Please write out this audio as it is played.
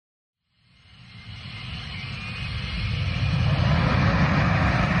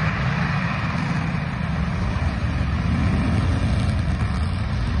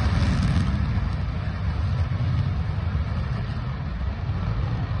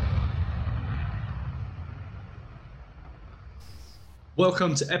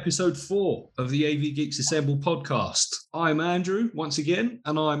Welcome to episode 4 of the AV Geeks Assemble podcast. I'm Andrew, once again,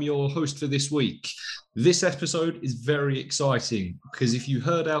 and I'm your host for this week. This episode is very exciting because if you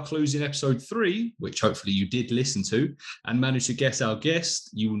heard our clues in episode 3, which hopefully you did listen to, and managed to guess our guest,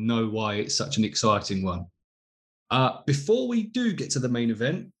 you will know why it's such an exciting one. Before we do get to the main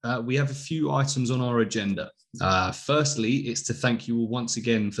event, we have a few items on our agenda. Firstly, it's to thank you all once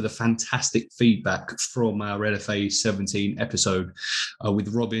again for the fantastic feedback from our LFA 17 episode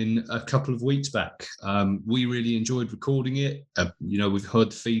with Robin a couple of weeks back. We really enjoyed recording it. We've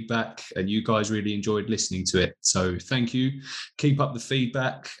heard the feedback and you guys really enjoyed listening to it. So thank you. Keep up the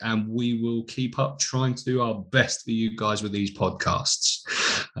feedback and we will keep up trying to do our best for you guys with these podcasts.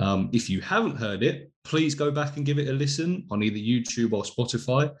 If you haven't heard it, please go back and give it a listen on either YouTube or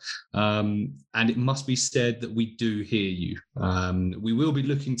Spotify. And it must be said that we do hear you. We will be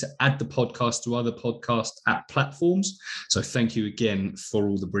looking to add the podcast to other podcast app platforms. So thank you again for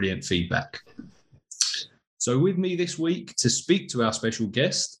all the brilliant feedback. So with me this week to speak to our special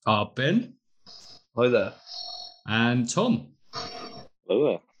guest are Ben. Hi there. And Tom. Hello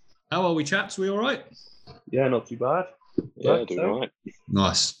there. How are we, chaps? We all right? Yeah, not too bad. Yeah, doing all right.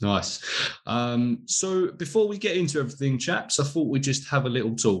 Nice. So before we get into everything, chaps, I thought we'd just have a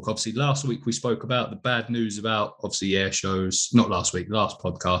little talk. Obviously, last week we spoke about the bad news about obviously air shows. Not last week, last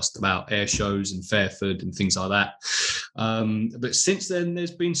podcast about air shows and Fairford and things like that. But since then,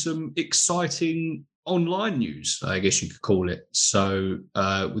 there's been some exciting online news, I guess you could call it. So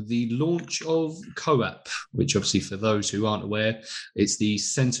with the launch of COAP, which obviously for those who aren't aware, it's the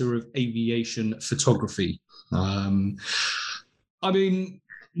Centre of Aviation Photography. I mean,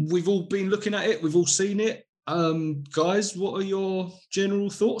 we've all been looking at it. We've all seen it. Guys, what are your general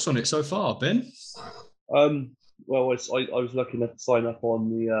thoughts on it so far, Ben? Well, I was lucky enough to sign up on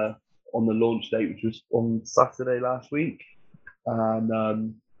the launch date, which was on Saturday last week,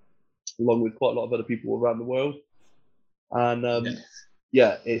 and along with quite a lot of other people around the world. And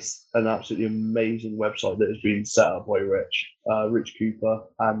yeah, it's an absolutely amazing website that has been set up by Rich Cooper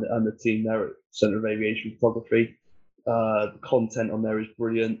and the team there at Centre of Aviation Photography. The content on there is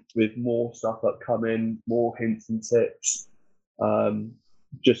brilliant, with more stuff upcoming, more hints and tips.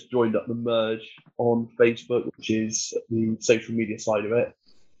 Just joined up the merge on Facebook, which is the social media side of it.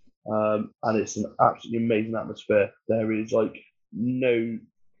 And it's an absolutely amazing atmosphere. There is there's no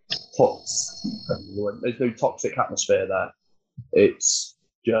toxic atmosphere there. It's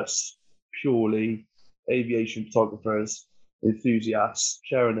just purely aviation photographers, enthusiasts,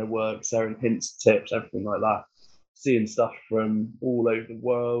 sharing their work, sharing hints, tips, everything like that. Seeing stuff from all over the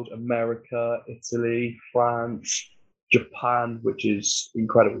world, America, Italy, France, Japan, which is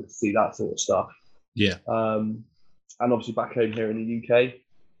incredible to see that sort of stuff. Yeah. And obviously back home here in the UK,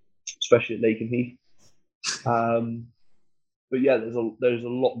 especially at Lakenheath. But yeah, there's a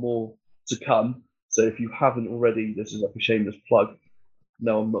lot more to come. So if you haven't already, this is like a shameless plug.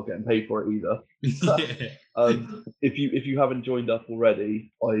 No, I'm not getting paid for it either. If you haven't joined up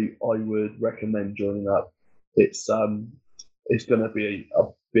already, I would recommend joining up. It's going to be a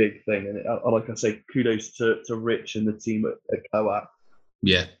big thing, and like I say, kudos to Rich and the team at COAP.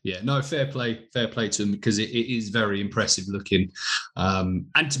 Yeah. No, fair play to them, because it is very impressive looking.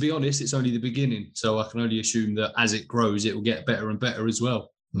 And to be honest, it's only the beginning. So I can only assume that as it grows, it will get better and better as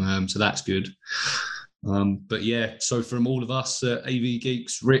well. So that's good. But yeah, so from all of us at AV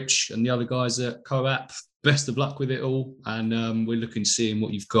Geeks, Rich and the other guys at COAP, best of luck with it all. And we're looking to seeing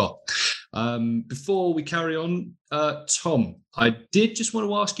what you've got. Before we carry on, Tom, I did just want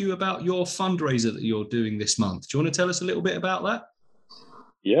to ask you about your fundraiser that you're doing this month. Do you want to tell us a little bit about that?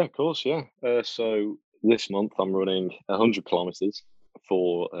 Yeah, of course, yeah. So this month I'm running 100 kilometres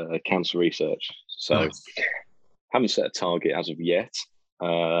for cancer research. So Nice. Haven't set a target as of yet.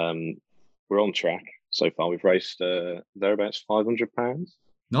 We're on track so far. We've raised thereabouts £500.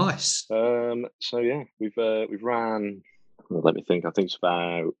 Nice. So yeah, we've ran. Let me think. I think it's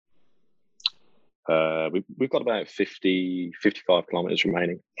about. We've got about 55 kilometres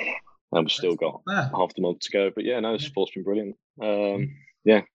remaining, and we've still got half the month to go. But yeah, no, the support's been brilliant.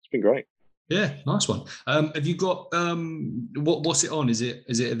 Yeah, it's been great. Yeah, nice one. Have you got what's it on? Is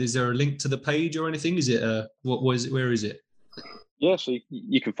there a link to the page or anything? Is it what was it? Where is it? Yeah, so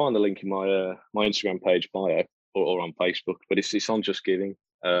you can find the link in my my Instagram page bio or on Facebook, but it's on Just Giving.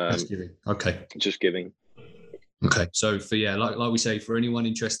 Just Giving. Okay. Just Giving. Okay, so for like we say, for anyone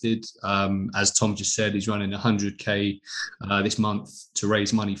interested, as Tom just said, he's running 100k this month to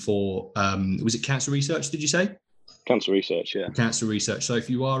raise money for was it cancer research? Did you say? Cancer research, yeah. Cancer research. So if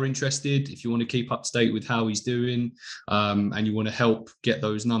you are interested, if you want to keep up to date with how he's doing, and you want to help get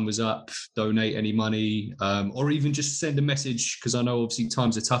those numbers up, donate any money, or even just send a message, because I know obviously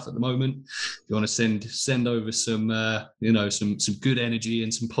times are tough at the moment. If you want to send over some, some good energy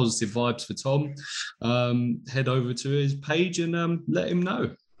and some positive vibes for Tom, head over to his page and let him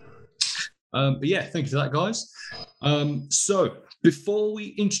know. But yeah, thank you for that, guys. So before we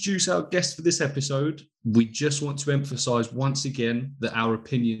introduce our guest for this episode, we just want to emphasize once again that our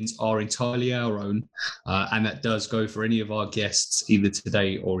opinions are entirely our own, and that does go for any of our guests either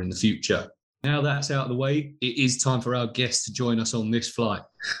today or in the future. Now that's out of the way, it is time for our guest to join us on this flight.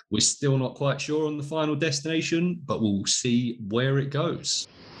 We're still not quite sure on the final destination, but we'll see where it goes.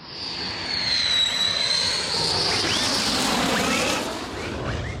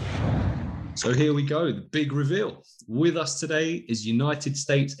 So here we go, the big reveal. With us today is United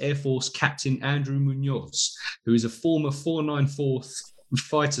States Air Force Captain Andrew Munoz, who is a former 494th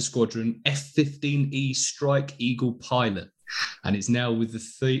Fighter Squadron F-15E Strike Eagle pilot, and is now with the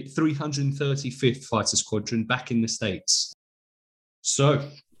 335th Fighter Squadron back in the States. So,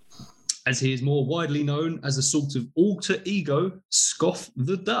 as he is more widely known as a sort of alter ego, Scoff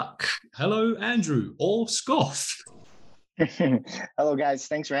the Duck. Hello, Andrew, or Scoff. Hello, guys.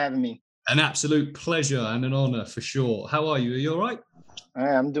 Thanks for having me. An absolute pleasure and an honor for sure. How are you? Are you all right?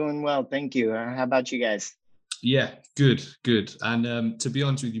 I'm doing well. Thank you. How about you guys? Yeah, good. And to be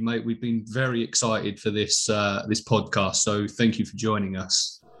honest with you, mate, we've been very excited for this podcast. So thank you for joining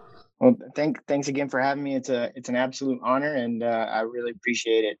us. Well, thanks again for having me. It's an absolute honor, and I really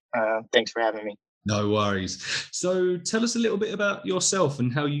appreciate it. Thanks for having me. No worries. So tell us a little bit about yourself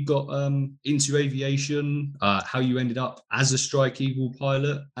and how you got into aviation, how you ended up as a Strike Eagle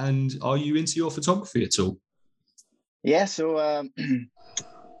pilot, and are you into your photography at all? Yeah, so I'm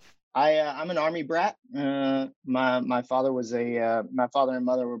an Army brat. My father was my father and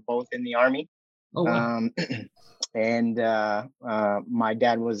mother were both in the Army. Oh, wow. And my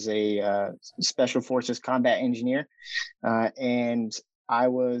dad was a Special Forces combat engineer, and I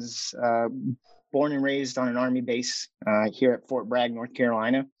was born and raised on an Army base here at Fort Bragg, North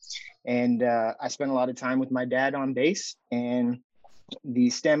Carolina. And I spent a lot of time with my dad on base. And the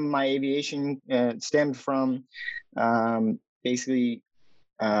stem of my aviation stemmed from basically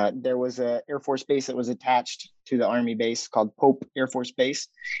there was an Air Force base that was attached to the Army base called Pope Air Force Base.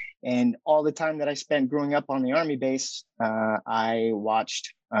 And all the time that I spent growing up on the Army base, I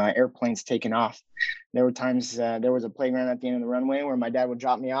watched airplanes taking off. There were times there was a playground at the end of the runway where my dad would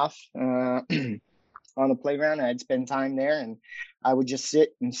drop me off on the playground. And I'd spend time there, and I would just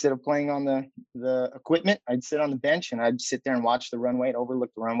sit instead of playing on the equipment. I'd sit on the bench and I'd sit there and watch the runway and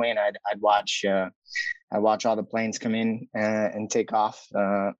overlook the runway, and I'd watch all the planes come in and take off.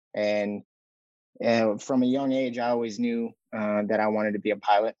 And from a young age, I always knew that I wanted to be a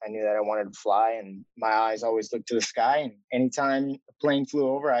pilot. I knew that I wanted to fly, and my eyes always looked to the sky. And anytime a plane flew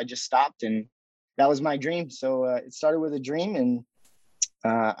over, I just stopped, and that was my dream. So it started with a dream, and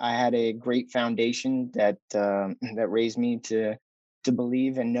I had a great foundation that raised me to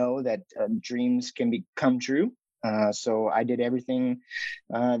believe and know that dreams can become true. So I did everything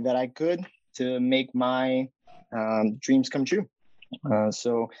that I could to make my dreams come true.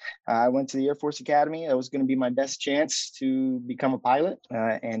 So I went to the Air Force Academy. That was going to be my best chance to become a pilot.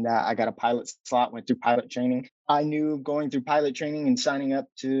 And I got a pilot slot, went through pilot training. I knew going through pilot training and signing up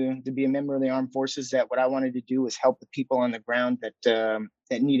to be a member of the armed forces that what I wanted to do was help the people on the ground that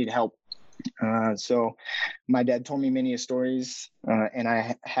needed help. So my dad told me many stories, and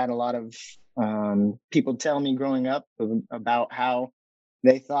I had a lot of people tell me growing up about how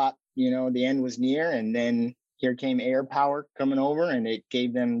they thought, the end was near, and then here came air power coming over, and it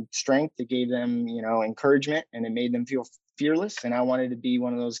gave them strength. It gave them, encouragement, and it made them feel fearless. And I wanted to be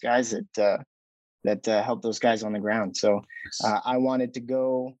one of those guys that helped those guys on the ground. So I wanted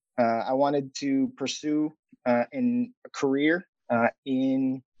to pursue a career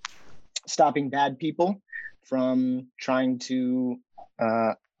in stopping bad people from trying to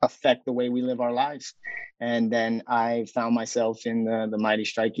affect the way we live our lives. And then I found myself in the mighty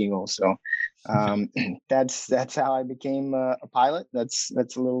Strike Eagle. So that's how I became a pilot. That's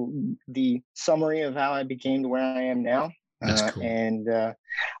a little the summary of how I became to where I am now. That's cool.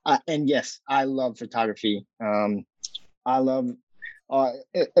 And yes, I love photography. I love,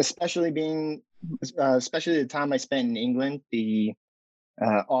 especially the time I spent in England.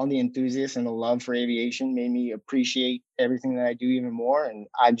 All the enthusiasts and the love for aviation made me appreciate everything that I do even more. And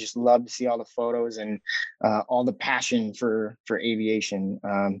I just love to see all the photos and all the passion for aviation.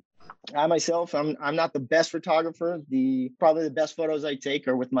 I myself, I'm not the best photographer. Probably the best photos I take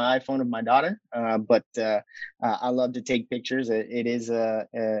are with my iPhone of my daughter. But I love to take pictures.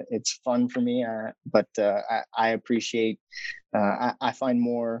 It's fun for me. But I appreciate. I find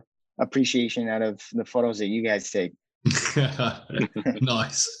more appreciation out of the photos that you guys take.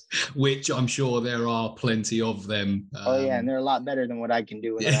 Nice. Which I'm sure there are plenty of them. And they're a lot better than what I can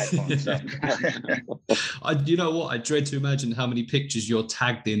do with an iPhone. So. You know what? I dread to imagine how many pictures you're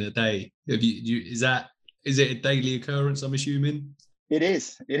tagged in a day. Is it a daily occurrence? I'm assuming. It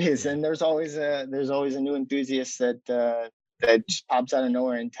is, and there's always a new enthusiast that just pops out of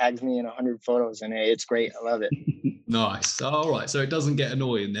nowhere and tags me in 100 photos, and it's great. I love it. Nice. All right. So it doesn't get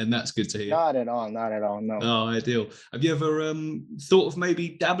annoying then. That's good to hear. Not at all. No. Oh, ideal. Have you ever thought of maybe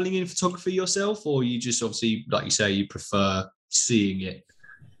dabbling in photography yourself, or you just obviously, like you say, you prefer seeing it?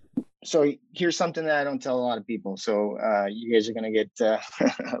 So here's something that I don't tell a lot of people. So you guys are going to get a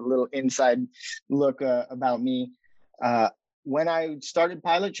little inside look about me. When I started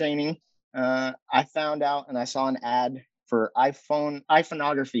pilot training, I found out and I saw an ad for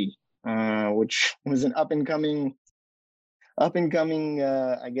iPhoneography, which was an up and coming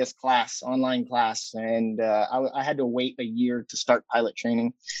I guess online class, and I had to wait a year to start pilot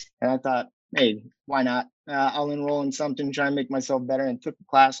training, and I thought, hey, why not? I'll enroll in something, try and make myself better, and took a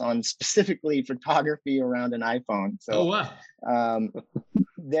class on specifically photography around an iPhone. So, oh wow!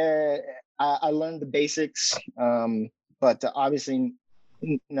 I learned the basics, but obviously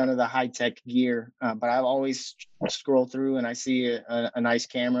none of the high-tech gear. But I've always scroll through and I see a nice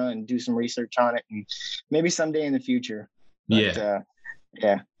camera and do some research on it, and maybe someday in the future. But,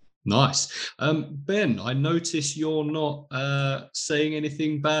 yeah. Nice. Ben, I notice you're not saying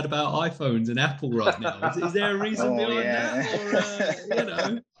anything bad about iPhones and Apple right now. Is there a reason behind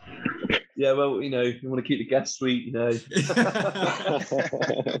that? Or, Yeah, well, you want to keep the guests sweet, Yeah,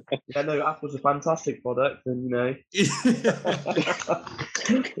 no, Apple's a fantastic product, and it's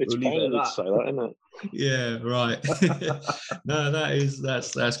painful to say that, isn't it? Yeah, right. No,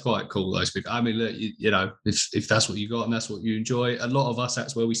 that's quite cool, though. I mean, look, if that's what you got and that's what you enjoy, a lot of us,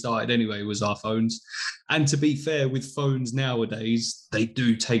 that's where we started anyway, was our phones. And to be fair, with phones nowadays, they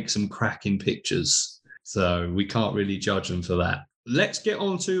do take some cracking pictures, so we can't really judge them for that. Let's get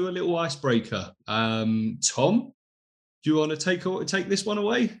on to a little icebreaker. Tom, do you want to take this one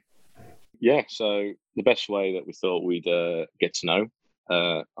away? Yeah, so the best way that we thought we'd get to know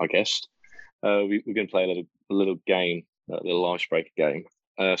our guest, we're going to play a little game, a little icebreaker game.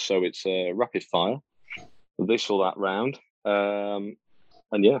 So it's rapid fire, this or that round. And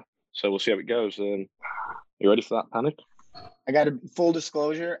yeah, so we'll see how it goes. You ready for that, Panic? I got a full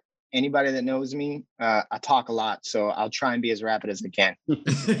disclosure. Anybody that knows me, I talk a lot, so I'll try and be as rapid as I can.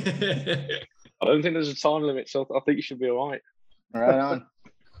 I don't think there's a time limit, so I think you should be all right. Right on.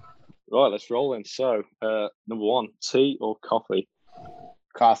 Right, let's roll in. So, number one, tea or coffee?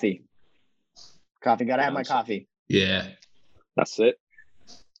 Coffee. Got to have my coffee. Yeah. That's it.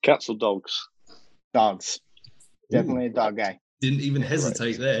 Cats or dogs? Dogs. Definitely a dog guy. Didn't even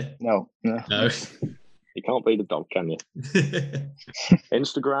hesitate there. No. You can't beat a dog, can you?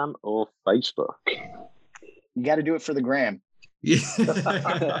 Instagram or Facebook? You got to do it for the gram. Yeah.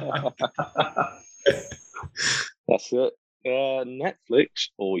 That's it. Netflix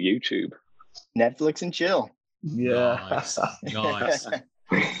or YouTube? Netflix and chill. Yeah. Nice.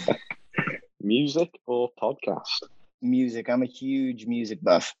 Music or podcast? Music. I'm a huge music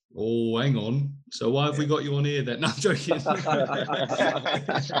buff. Oh, hang on. So why have we got you on here then? No, I'm joking.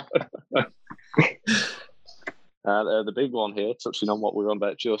 The big one here, touching on what we're on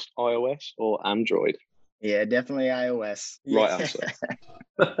about, just iOS or Android? Yeah, definitely iOS. Right answer.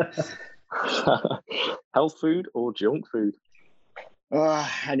 Health food or junk food? Oh,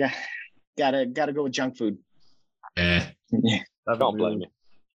 I gotta go with junk food. Yeah.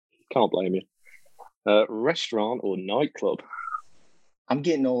 Can't blame you. Restaurant or nightclub? I'm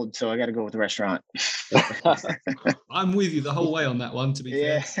getting old, so I got to go with the restaurant. I'm with you the whole way on that one, to be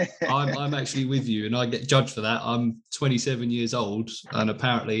fair. I'm actually with you, and I get judged for that. I'm 27 years old, and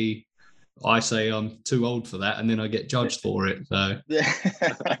apparently I say I'm too old for that, and then I get judged for it. So,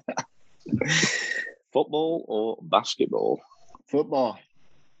 Football or basketball? Football.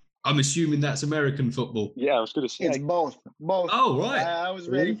 I'm assuming that's American football. Yeah, I was going to say. It's both. Oh, right. I was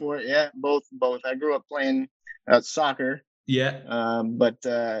ready for it. Yeah, both. I grew up playing soccer. Yeah. I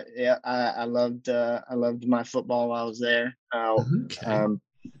loved my football while I was there.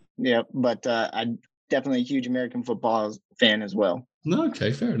 But I'm definitely a huge American football fan as well. No,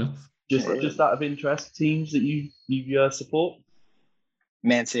 okay, fair enough. Just out of interest, teams that you support?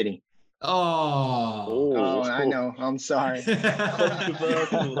 Man City. Oh. Oh, I know. I'm sorry.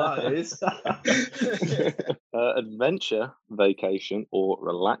 Controversial that is. Adventure vacation or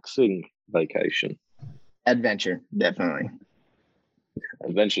relaxing vacation? Adventure, definitely.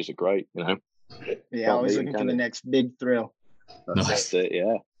 Adventures are great, you know. Yeah, Can't always beat 'em, looking for can the you? next big thrill. Nice. That's it,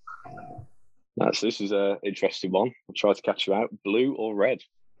 yeah. This is an interesting one. I'll try to catch you out. Blue or red?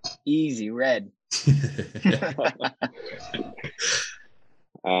 Easy, red.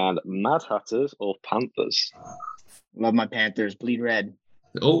 And Mad Hatters or Panthers? Love my Panthers. Bleed red.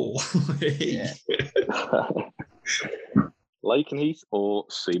 Oh. Yeah. Lakenheath or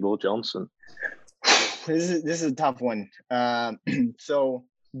Seymour Johnson? This is a tough one. So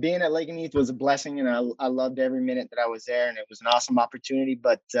being at Lakenheath was a blessing, and I loved every minute that I was there, and it was an awesome opportunity.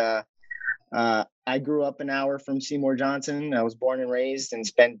 But I grew up an hour from Seymour Johnson. I was born and raised, and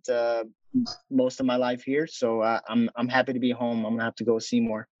spent most of my life here. So I'm happy to be home. I'm gonna have to go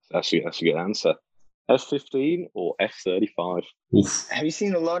Seymour. That's a good answer. F-15 or F-35? Oof. Have you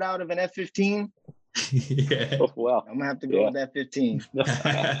seen the loadout of an F-15? Yeah. Oh, well, I'm gonna have to go with F-15.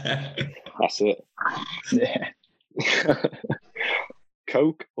 that's it. Yeah.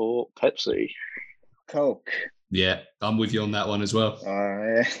 Coke or Pepsi? Coke. Yeah, I'm with you on that one as well.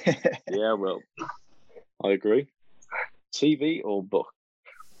 Yeah, well, I agree. TV or book?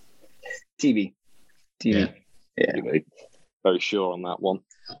 TV. Yeah. Yeah. TV. Very sure on that one.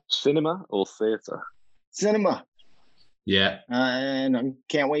 Cinema or theatre? Cinema. Yeah. And I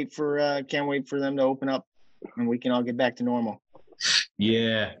can't wait for them to open up, and we can all get back to normal.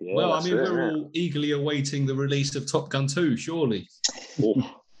 Yeah. Yeah, Well, I that's mean, it, we're yeah. all eagerly awaiting the release of Top Gun 2, surely.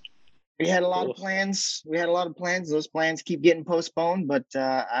 Oh, We had a lot of course. plans. Those plans keep getting postponed, but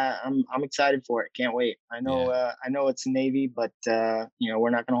I'm excited for it. Can't wait. I know it's Navy, but we're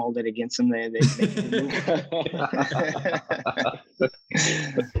not going to hold it against them. They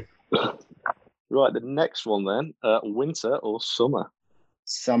Right, the next one then. Winter or summer?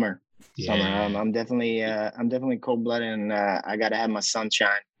 Summer. Yeah. I'm definitely cold blooded, and I got to have my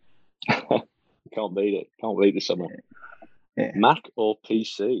sunshine. Can't beat it. Can't beat the summer. Yeah. Mac or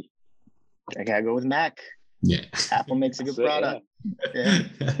PC? I gotta go with Mac. Yeah. Apple makes a good That's it, product. Yeah.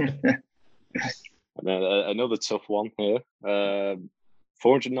 And then another tough one here.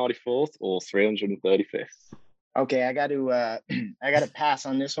 494th or 335th? Okay, I got to pass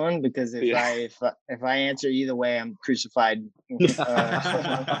on this one, because if I answer either way, I'm crucified. So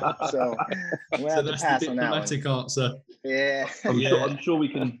I'm gonna have to that's pass the on that one. diplomatic answer. Yeah. I'm sure we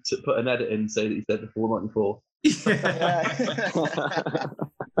can put an edit in, say that he said the 494.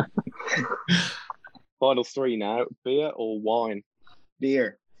 Final three now. Beer or wine?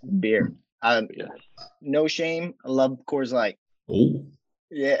 Beer. Beer. No shame. I love Coors Light. Oh,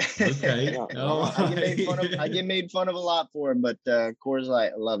 Yeah. okay. Yeah. All I right. get made fun of a lot for it, but Coors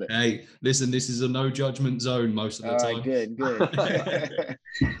Light, I love it. Hey, listen, this is a no judgment zone most of the All time. right, good.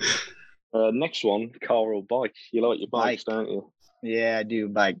 Next one, car or bike? You like your bikes, Bike. don't you? Yeah, I do.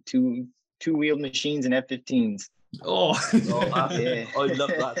 Bike, two-wheeled machines and F-15s. Oh, Yeah. I love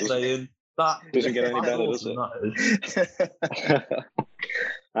that saying. That Doesn't get any better, does it?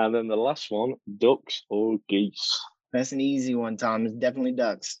 And then the last one, ducks or geese? That's an easy one, Tom. It's definitely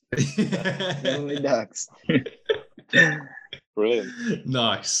ducks. Definitely ducks. Brilliant.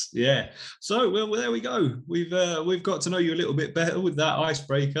 Nice. Yeah. So, well, there we go. We've got to know you a little bit better with that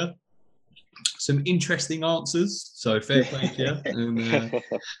icebreaker. Some interesting answers. So fair play to you. And,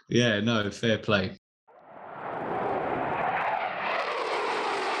 yeah, no, fair play.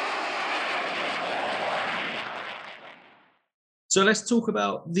 So let's talk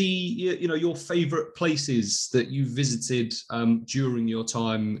about your favorite places that you visited during your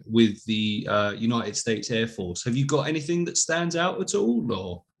time with the United States Air Force. Have you got anything that stands out at all?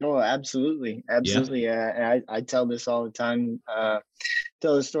 Or? Oh, absolutely. I tell this all the time.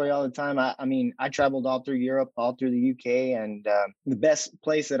 Tell the story all the time. I mean, I traveled all through Europe, all through the UK, and the best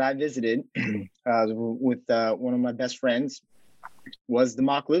place that I visited with one of my best friends was the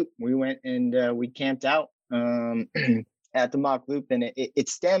Mach Loop. We went and we camped out at the Mach Loop, and it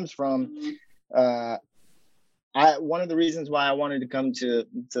stems from one of the reasons why I wanted to come to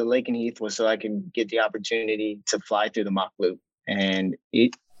Lakenheath was so I could get the opportunity to fly through the Mach Loop, and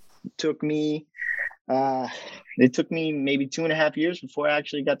it took me maybe 2.5 years before I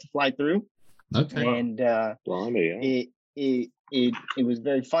actually got to fly through. Okay. And Blimey, yeah. it was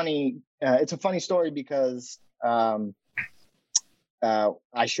very funny. It's a funny story because I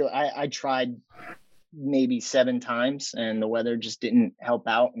tried maybe 7 times, and the weather just didn't help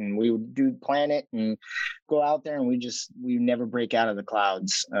out, and we would plan it and go out there, and we never break out of the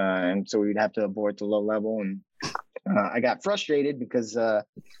clouds, and so we'd have to abort the low level, and I got frustrated because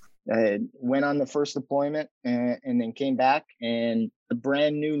went on the first deployment and then came back, and the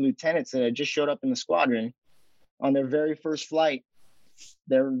brand new lieutenants that had just showed up in the squadron on their very first flight,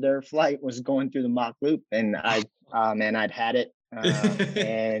 their flight was going through the mock loop, and I'd had it,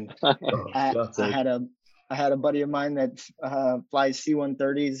 and I had a buddy of mine that flies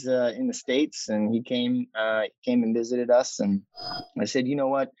C-130s in the States, and he came and visited us, and I said, you know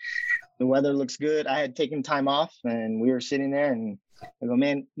what, the weather looks good. I had taken time off, and we were sitting there, and I go,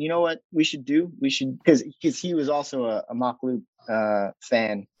 man, you know what we should do? We should, because he was also a mock loop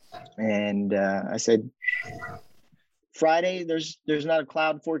fan, and I said, Friday, there's not a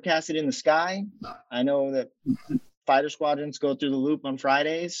cloud forecasted in the sky. I know that fighter squadrons go through the loop on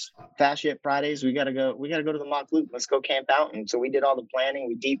Fridays, fast jet Fridays. We gotta go to the mock loop. Let's go camp out. And so we did all the planning.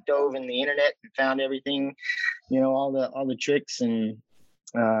 We deep dove in the internet and found everything, all the tricks. And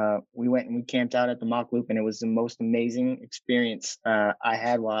we went and we camped out at the mock loop, and it was the most amazing experience I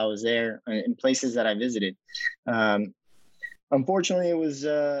had while I was there in places that I visited. Unfortunately, it was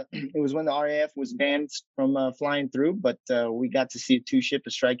when the RAF was banned from flying through, but we got to see a 2-ship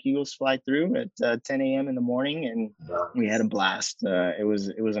of Strike Eagles fly through at 10 a.m. in the morning, and we had a blast. It was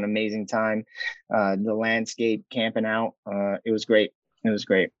an amazing time. The landscape, camping out, it was great. It was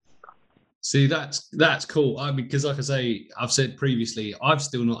great. See, that's cool. I mean, because like I say, I've said previously, I've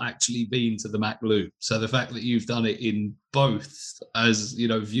still not actually been to the Mac Loop. So the fact that you've done it in both, as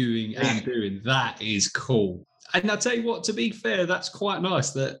viewing and doing, that is cool. And I'll tell you what, to be fair, that's quite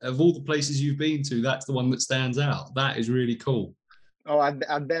nice that of all the places you've been to, that's the one that stands out. That is really cool. Oh,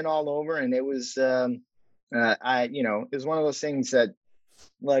 I've been all over, and it was, it was one of those things that,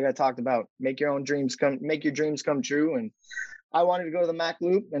 like I talked about, make your dreams come true. And I wanted to go to the Mac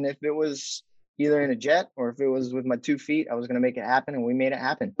Loop, and if it was either in a jet or if it was with my 2 feet, I was going to make it happen, and we made it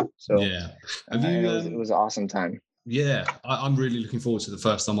happen. So yeah, it was an awesome time. Yeah, I'm really looking forward to the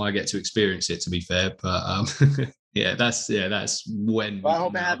first time I get to experience it, to be fair. But that's when. Well, I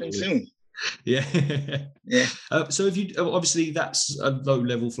hope it happens soon. Yeah. Yeah. So if you, obviously that's a low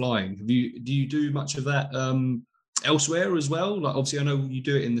level flying. Do you do much of that elsewhere as well? Like, obviously I know you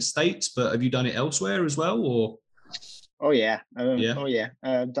do it in the States, but have you done it elsewhere as well, or? Oh yeah. Yeah. Oh yeah.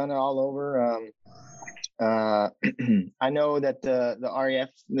 I've done it all over. I know that the RAF,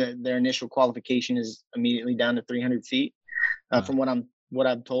 their initial qualification is immediately down to 300 feet. From what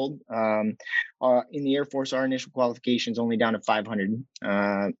I've told, in the Air Force, our initial qualification is only down to 500.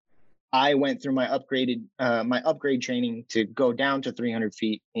 I went through my upgrade training to go down to 300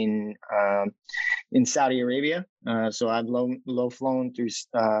 feet in Saudi Arabia. So I've low flown through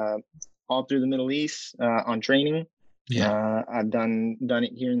all through the Middle East on training. Yeah. I've done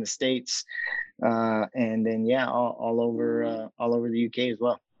it here in the States, and then all over the UK as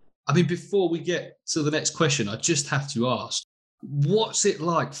well. I mean, before we get to the next question, I just have to ask, what's it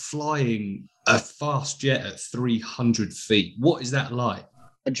like flying a fast jet at 300 feet? What is that like?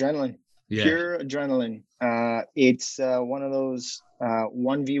 Adrenaline. Yeah. Pure adrenaline. It's one of those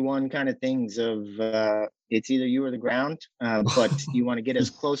 1v1 kind of things of it's either you or the ground, but you want to get as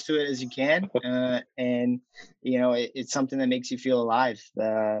close to it as you can, and it's something that makes you feel alive.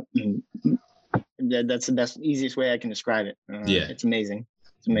 That's the best, easiest way I can describe it. It's amazing.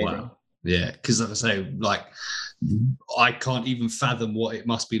 It's amazing. Wow. Yeah, because like I say, like I can't even fathom what it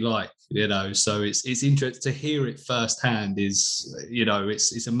must be like, So it's interesting to hear it firsthand.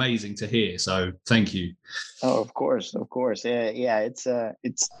 It's amazing to hear. So thank you. Oh, of course. Yeah.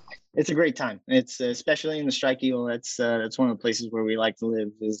 It's a great time. It's especially in the Strike Eagle. That's one of the places where we like to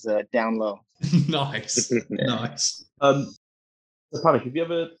live is down low. Nice. Nice. Panic, have you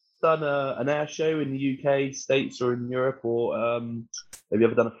ever done an air show in the UK, States, or in Europe, or have you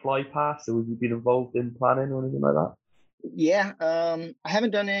ever done a fly pass, or have you been involved in planning or anything like that? Yeah, I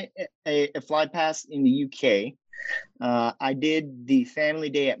haven't done a fly pass in the UK. I did the family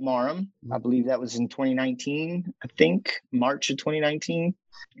day at Marham. I believe that was in 2019. I think March of 2019.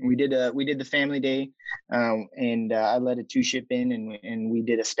 We did the family day, and I led a 2-ship in, and we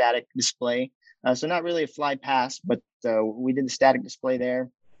did a static display. So not really a fly pass, but we did the static display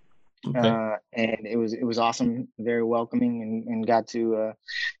there. Okay. And it was awesome, very welcoming, and got to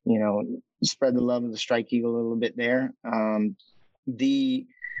spread the love of the Strike Eagle a little bit there. The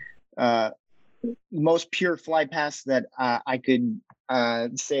most pure fly pass that I could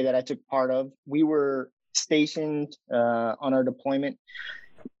say that I took part of, we were stationed on our deployment.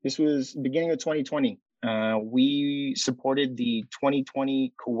 This was beginning of 2020. We supported the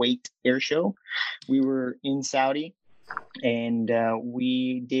 2020 Kuwait Air Show. We were in Saudi, and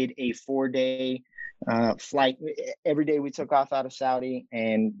we did a 4-day flight. Every day we took off out of Saudi,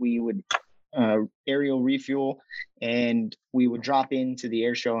 and we would aerial refuel, and we would drop into the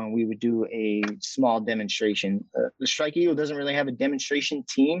air show and we would do a small demonstration. The Strike Eagle doesn't really have a demonstration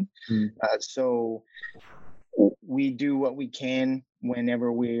team, so we do what we can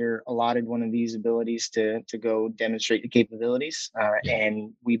whenever we're allotted one of these abilities to go demonstrate the capabilities.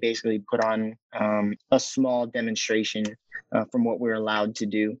 And we basically put on a small demonstration from what we're allowed to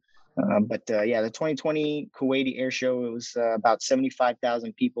do. But the 2020 Kuwaiti Air Show, it was about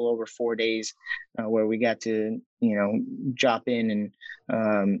 75,000 people over 4 days, where we got to, drop in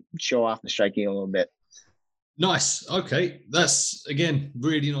and show off the Strike Eagle a little bit. Nice. Okay, that's again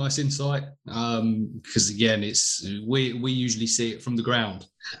really nice insight. Because again, we usually see it from the ground,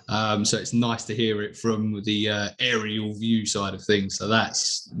 so it's nice to hear it from the aerial view side of things. So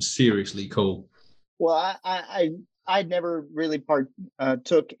that's seriously cool. Well, I'd never really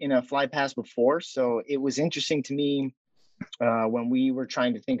took in a fly pass before, so it was interesting to me when we were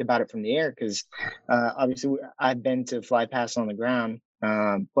trying to think about it from the air, because obviously I've been to fly pass on the ground,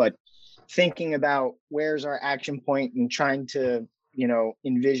 but thinking about where's our action point and trying to,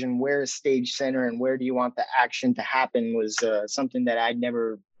 envision where is stage center and where do you want the action to happen was something that I'd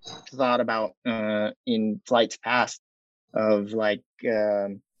never thought about in flights past, of like, where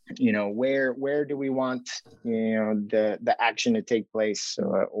do we want, the action to take place,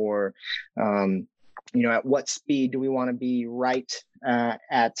 or at what speed do we want to be right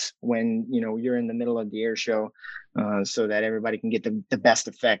at when, you're in the middle of the air show, so that everybody can get the best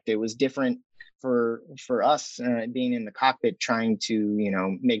effect. It was different for us being in the cockpit, trying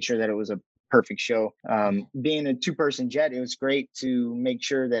to, make sure that it was a perfect show. Being a 2-person jet, it was great to make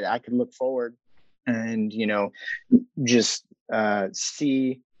sure that I could look forward and, just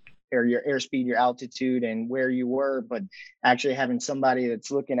see your airspeed, your altitude, and where you were, but actually having somebody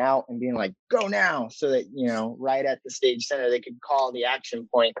that's looking out and being like, go now, so that, right at the stage center, they could call the action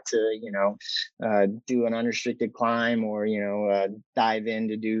point to, do an unrestricted climb or, dive in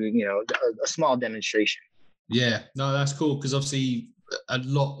to do, a small demonstration. Yeah, no, that's cool, because obviously a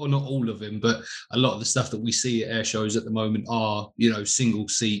lot, or not all of them, but a lot of the stuff that we see at air shows at the moment are, single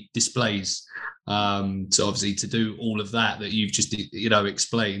seat displays. So obviously to do all of that you've just,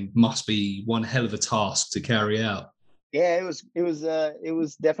 explained must be one hell of a task to carry out. Yeah, it was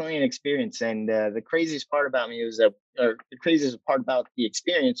definitely an experience. And the craziest part about the craziest part about the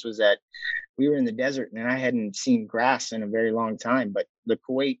experience was that we were in the desert and I hadn't seen grass in a very long time, but the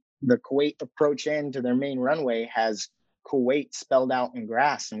Kuwait approach end to their main runway has Kuwait spelled out in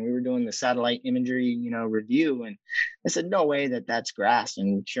grass, and we were doing the satellite imagery, review, and I said, no way that's grass.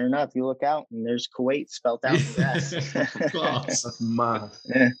 And sure enough, you look out and there's Kuwait spelled out in grass. Class. That's mad.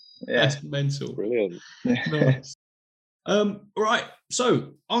 Yeah. That's mental. Brilliant. Nice. Right,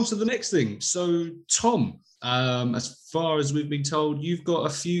 so on to the next thing. So Tom, as far as we've been told, you've got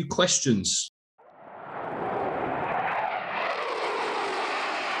a few questions.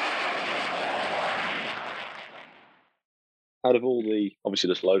 Out of all obviously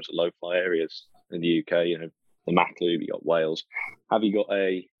there's loads of low-fly areas in the UK, the Machloop, you got Wales. Have you got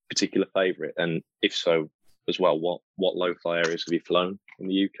a particular favourite? And if so, as well, what low-fly areas have you flown in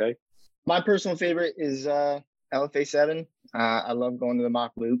the UK? My personal favourite is LFA 7. I love going to the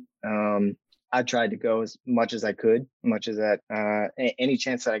Machloop. I tried to go as much as I could, any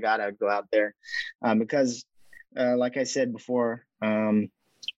chance that I got, I'd go out there, because like I said before,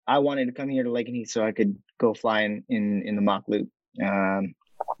 I wanted to come here to Lakenheath so I could go fly in the Machloop.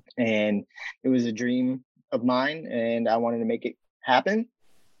 And it was a dream of mine and I wanted to make it happen.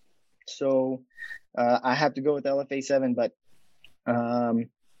 So I have to go with LFA 7, but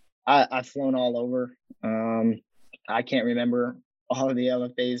I've flown all over. I can't remember all of the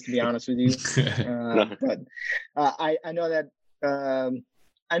LFAs, to be honest with you. But I know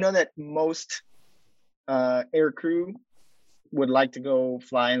that most air crew would like to go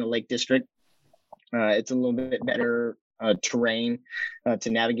fly in the Lake District. It's a little bit better terrain to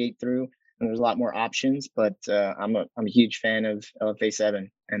navigate through, and there's a lot more options. But I'm a huge fan of LFA 7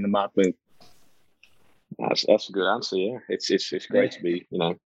 and the Machloop. That's a good answer. Yeah, it's great to be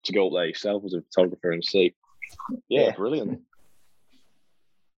to go up there yourself as a photographer and see. Yeah. Brilliant.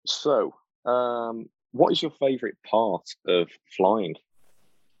 So, what is your favourite part of flying?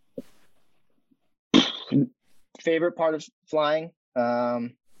 Favorite part of flying,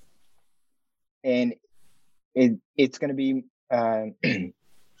 and it's going to be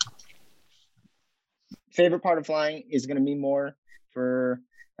favorite part of flying is going to be more for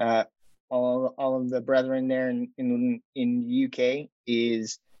all of the brethren there in the UK,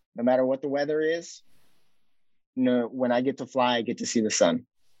 is no matter what the weather is, when I get to fly, I get to see the sun.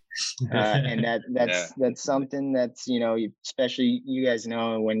 And that's something that's, especially you guys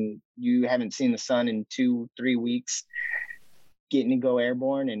know, when you haven't seen the sun in 2-3 weeks, getting to go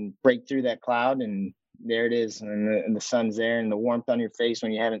airborne and break through that cloud, and there it is, and the sun's there, and the warmth on your face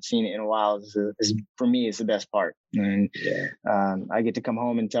when you haven't seen it in a while is for me, is the best part. And I get to come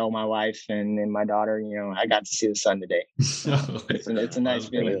home and tell my wife and my daughter, I got to see the sun today. It's a nice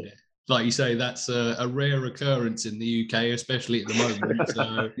feeling. Like you say, that's a rare occurrence in the UK, especially at the moment.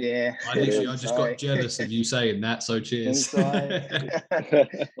 So yeah, I just got jealous of you saying that. So cheers. Yeah,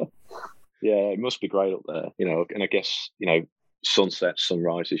 it must be great up there, and I guess, sunsets,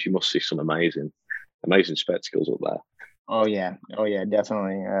 sunrises, you must see some amazing spectacles up there. Oh yeah,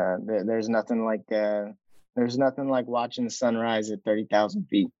 definitely. There's nothing like watching the sunrise at 30,000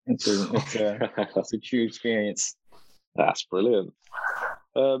 feet. It's a true experience. That's brilliant.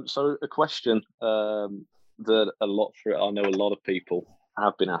 So a question that I know a lot of people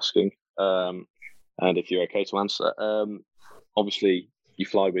have been asking, and if you're okay to answer, obviously you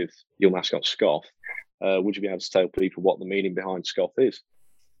fly with your mascot Scoff. Would you be able to tell people what the meaning behind Scoff is?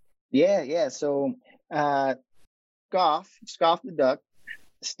 Yeah. So Scoff the duck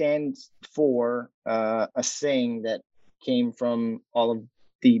stands for a saying that came from all of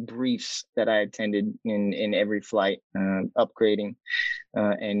the briefs that I attended in every flight, upgrading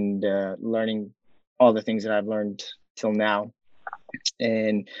and learning all the things that I've learned till now.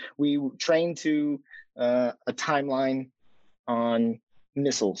 And we train to a timeline on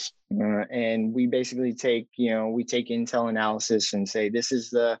missiles, and we basically take intel analysis and say this is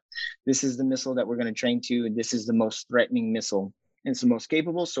the missile that we're going to train to, and this is the most threatening missile, and it's the most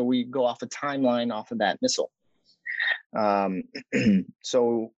capable, so we go off a timeline off of that missile.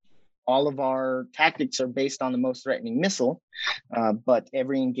 So all of our tactics are based on the most threatening missile, but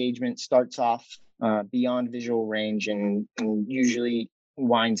every engagement starts off beyond visual range and usually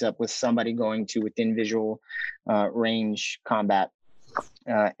winds up with somebody going to within visual range combat.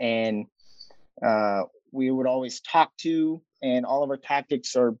 And we would always talk to, and all of our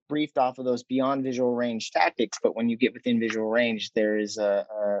tactics are briefed off of those beyond visual range tactics. But when you get within visual range, there is a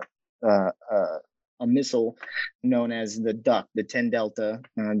missile known as the Duck, the 10 Delta,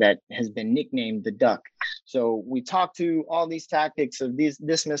 that has been nicknamed the Duck. So we talk to all these tactics of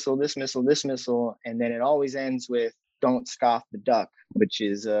this missile, and then it always ends with "Don't scoff the Duck," which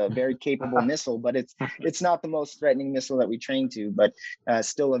is a very capable missile, but it's not the most threatening missile that we train to, but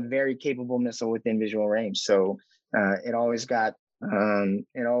still a very capable missile within visual range. So it always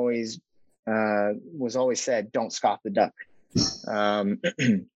was always said, "Don't scoff the Duck."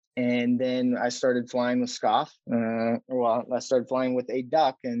 And then I started flying with Scoff. I started flying with a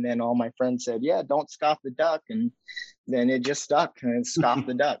Duck, and then all my friends said, "Yeah, don't scoff the Duck," and then it just stuck, and it's Scoff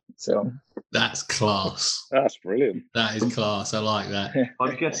the Duck. So that's class. That's brilliant. That is class. I like that.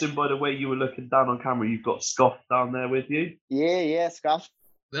 I'm guessing by the way you were looking down on camera, you've got Scoff down there with you. Yeah, Scoff.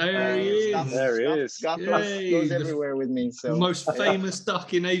 There he is. Scoff goes everywhere with me. So the most famous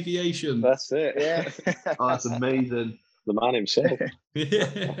duck in aviation. That's it. Yeah. Oh, that's amazing. The man himself.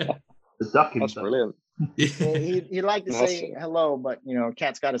 Yeah. The duck himself. That's brilliant. He'd like to say hello, but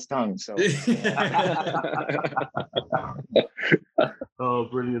cat's got his tongue. So. Oh,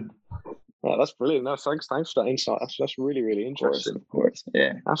 brilliant. Right, that's brilliant. No, thanks for that insight. That's really, really interesting. Of course.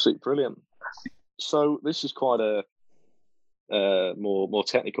 Yeah. Absolutely brilliant. So this is quite a more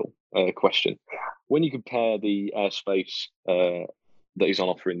technical question. When you compare the airspace that is on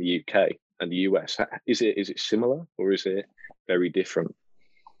offer in the UK and the US, is it similar or is it very different?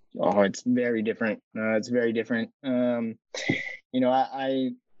 Oh, it's very different. It's very different. I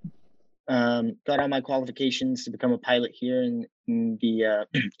got all my qualifications to become a pilot here in the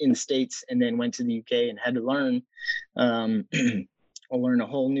States, and then went to the UK and had to learn a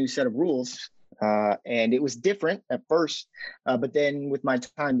whole new set of rules. And it was different at first, but then with my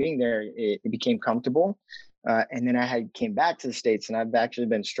time being there, it became comfortable. And then I came back to the States, and I've actually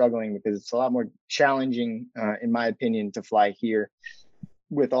been struggling because it's a lot more challenging, in my opinion, to fly here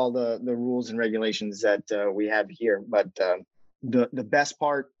with all the rules and regulations that we have here. But the best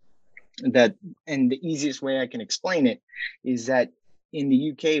part and the easiest way I can explain it is that in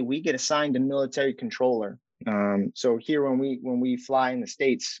the UK, we get assigned a military controller. So here, when we fly in the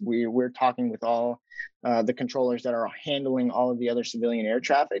States, we're talking with all the controllers that are handling all of the other civilian air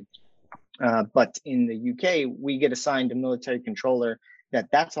traffic. But in the UK, we get assigned a military controller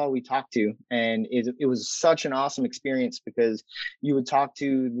that's all we talk to. And it was such an awesome experience because you would talk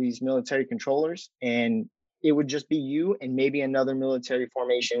to these military controllers, and it would just be you and maybe another military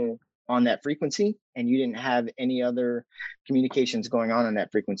formation on that frequency, and you didn't have any other communications going on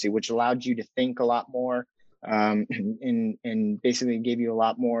that frequency, which allowed you to think a lot more, and basically gave you a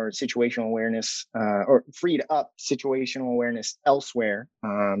lot more situational awareness, or freed up situational awareness elsewhere.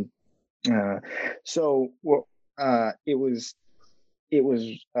 So it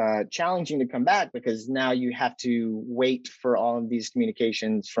was challenging to come back, because now you have to wait for all of these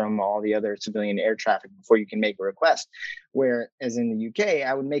communications from all the other civilian air traffic before you can make a request. Whereas in the UK,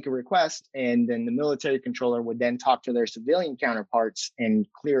 I would make a request, and then the military controller would then talk to their civilian counterparts and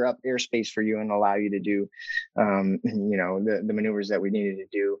clear up airspace for you and allow you to do, the maneuvers that we needed to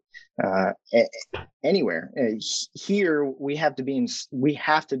do anywhere. Here, we have to be in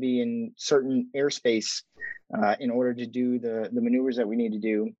certain airspace in order to do the maneuvers that we need to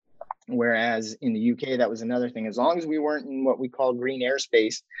do. Whereas in the UK, that was another thing. As long as we weren't in what we call green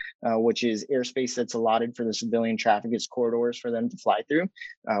airspace, which is airspace that's allotted for the civilian traffic, it's corridors for them to fly through,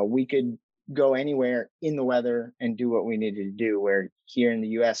 we could go anywhere in the weather and do what we needed to do. Where here in the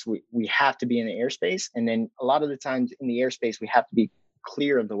US, we have to be in the airspace. And then a lot of the times in the airspace, we have to be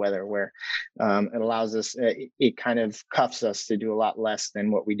clear of the weather, where it allows us, it kind of cuffs us to do a lot less than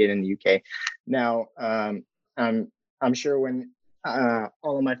what we did in the UK. Now, I'm sure when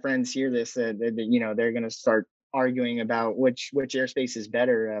all of my friends hear this, they're going to start arguing about which airspace is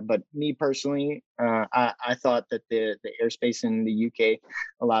better. But me personally, I thought that the airspace in the UK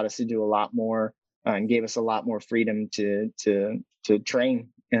allowed us to do a lot more and gave us a lot more freedom to train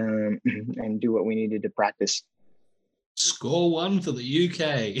and do what we needed to practice. Score one for the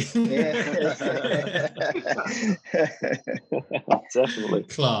UK. Definitely.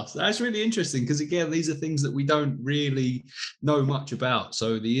 Class. That's really interesting, because again, these are things that we don't really know much about.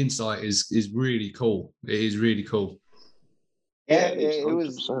 So the insight is really cool. It is really cool. Yeah, it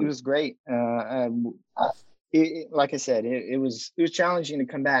was great. Like I said, it was challenging to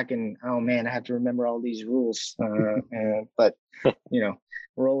come back and, oh man, I have to remember all these rules. But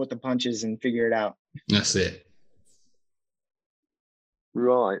roll with the punches and figure it out. That's it.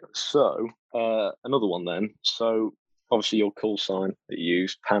 Right. So another one then. So obviously your call sign that you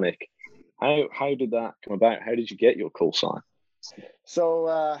use, Panic. How did that come about? How did you get your call sign?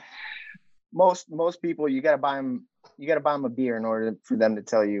 So most people, you got to buy them a beer in order for them to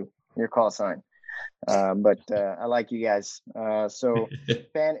tell you your call sign. But I like you guys. So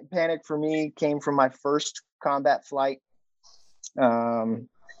Panic for me came from my first combat flight. I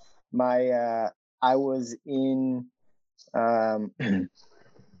was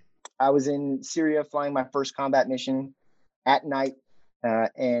in Syria flying my first combat mission at night,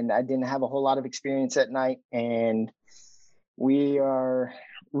 and I didn't have a whole lot of experience at night. And we are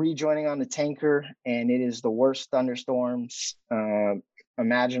rejoining on the tanker, and it is the worst thunderstorms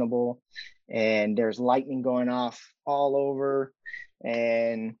imaginable. And there's lightning going off all over.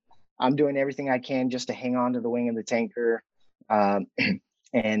 And I'm doing everything I can just to hang on to the wing of the tanker.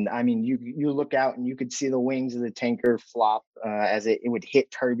 And I mean, you look out and you could see the wings of the tanker flop as it would hit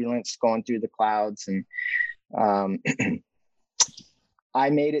turbulence going through the clouds. And I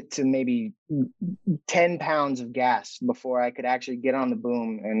made it to maybe 10 pounds of gas before I could actually get on the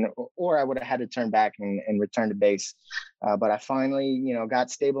boom, or I would have had to turn back and return to base. But I finally,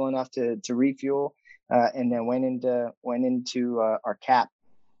 got stable enough to refuel, and then went into our cap,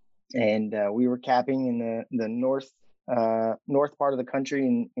 and we were capping in the north part of the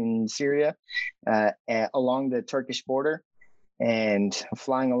country in Syria, along the Turkish border, and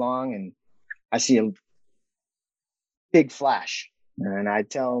flying along, and I see a big flash, and I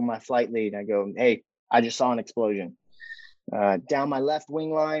tell my flight lead, I go, "Hey, I just saw an explosion down my left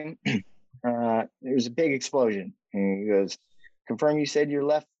wing line. There's a big explosion." And he goes, "Confirm you said your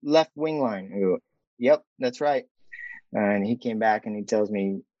left wing line?" I go, "Yep, that's right." And he came back and he tells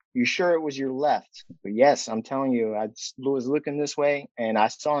me, "You sure it was your left?" But yes, I'm telling you, I was looking this way and I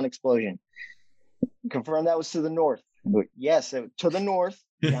saw an explosion. Confirm that was to the north. But yes, to the north,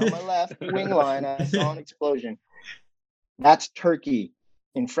 down my left wing line, I saw an explosion. That's Turkey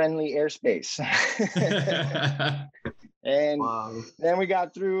in friendly airspace. And wow. Then we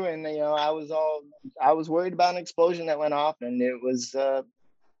got through, and I was worried about an explosion that went off, and it was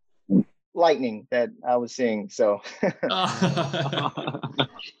lightning that I was seeing. So,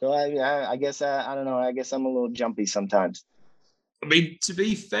 so I guess I don't know. I guess I'm a little jumpy sometimes. I mean, to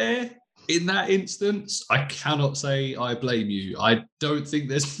be fair, in that instance, I cannot say I blame you. I don't think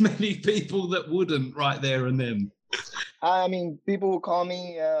there's many people that wouldn't right there and then. I mean, people will call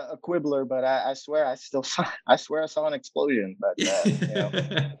me a quibbler, but I swear I saw an explosion. But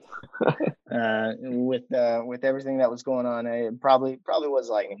with everything that was going on, it probably was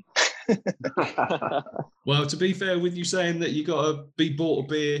lightning. Well, to be fair, with you saying that you got to be bought a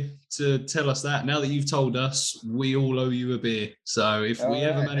beer to tell us that, now that you've told us, we all owe you a beer. So if we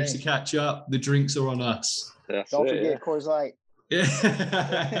ever manage to catch up, the drinks are on us. Don't forget Coors Light.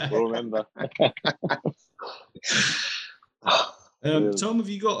 Yeah. We'll remember. Tom, have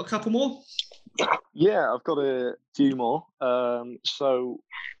you got a couple more? Yeah, I've got a few more. So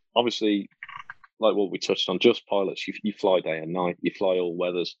obviously, like what we touched on, just pilots, you fly day and night, you fly all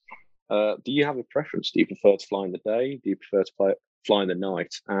weathers. Do you have a preference? Do you prefer to fly in the day? Do you prefer to fly in the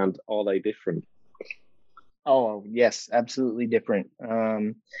night? And are they different? Oh, yes, absolutely different.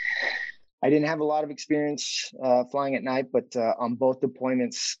 I didn't have a lot of experience flying at night, but on both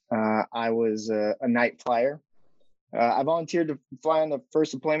deployments, I was a night flyer. I volunteered to fly on the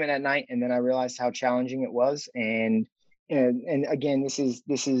first deployment at night, and then I realized how challenging it was. And again, this is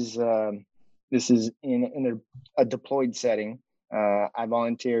in a deployed setting. I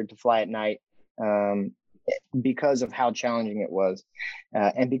volunteered to fly at night because of how challenging it was,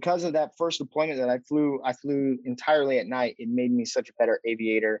 and because of that first deployment that I flew entirely at night. It made me such a better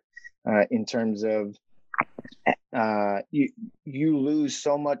aviator in terms of you lose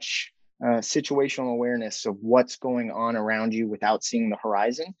so much situational awareness of what's going on around you without seeing the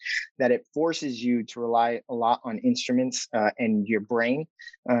horizon, that it forces you to rely a lot on instruments and your brain,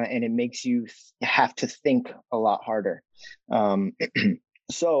 and it makes you have to think a lot harder.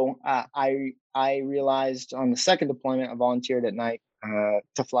 So I realized on the second deployment, I volunteered at night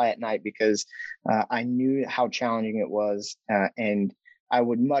to fly at night because I knew how challenging it was, and I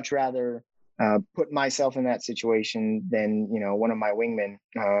would much rather put myself in that situation than one of my wingmen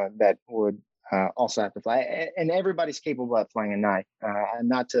that would also have to fly. And everybody's capable of flying at night.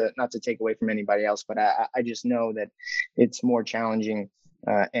 Not to take away from anybody else, but I just know that it's more challenging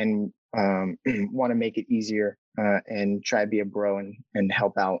and want to make it easier and try to be a bro and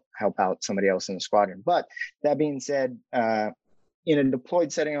help out somebody else in the squadron. But that being said, in a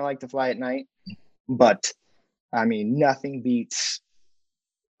deployed setting, I like to fly at night. But I mean, nothing beats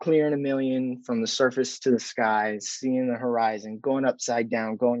clearing a million from the surface to the sky, seeing the horizon, going upside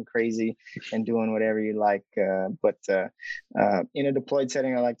down, going crazy, and doing whatever you like. But in a deployed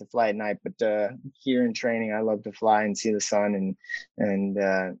setting, I like to fly at night. But here in training, I love to fly and see the sun and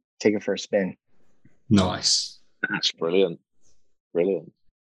take it for a spin. Nice. That's brilliant. Brilliant.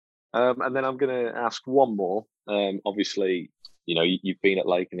 And then I'm going to ask one more. Obviously, you've been at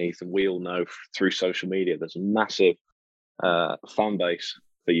Lakenheath, and we all know through social media there's a massive fan base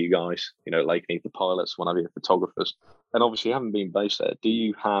for you guys, Lakenheath, the pilots, one of your photographers. And obviously you haven't been based there. Do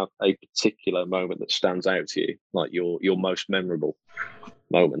you have a particular moment that stands out to you, like your most memorable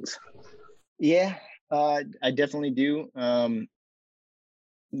moment? Yeah, I definitely do.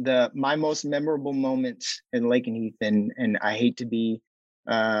 My most memorable moment in Lakenheath, and I hate to be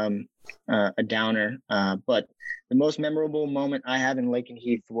a downer, but the most memorable moment I have in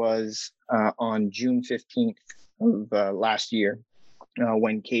Lakenheath was on June 15th of last year.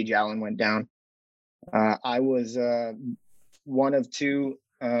 When Cage Allen went down. I was one of two.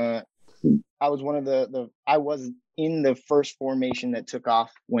 I was one of I was in the first formation that took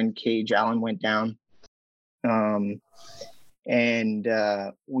off when Cage Allen went down. And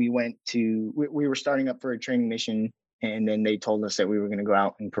we were starting up for a training mission, and then they told us that we were going to go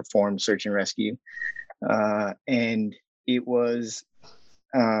out and perform search and rescue. And it was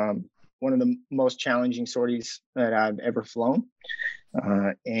one of the most challenging sorties that I've ever flown.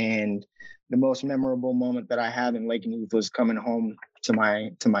 And the most memorable moment that I have in Lakenheath was coming home to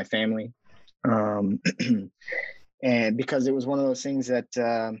my family. And because it was one of those things that,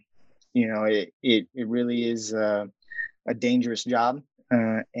 it really is a dangerous job.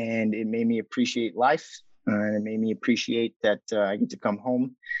 And it made me appreciate life. And it made me appreciate that I get to come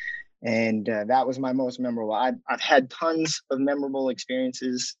home. And that was my most memorable. I've had tons of memorable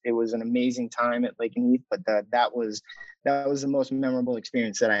experiences. It was an amazing time at Lakenheath, but that was the most memorable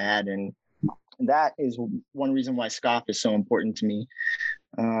experience that I had. And that is one reason why SCOF is so important to me.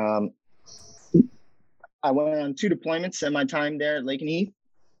 I went on 2 deployments at my time there at Lakenheath,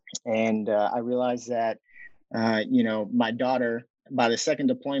 and I realized that, my daughter, by the second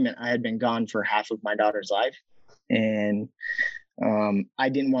deployment, I had been gone for half of my daughter's life. And I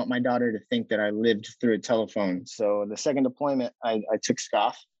didn't want my daughter to think that I lived through a telephone. So the second deployment, I took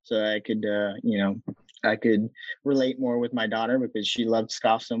SCOF so that I could, I could relate more with my daughter because she loved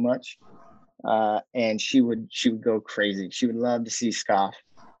SCOF so much. And she would go crazy. She would love to see SCOF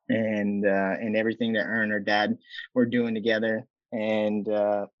and everything that her and her dad were doing together. And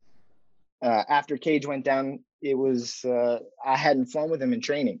after Cage went down, it was I hadn't flown with him in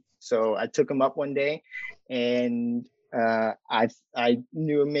training. So I took him up one day, and I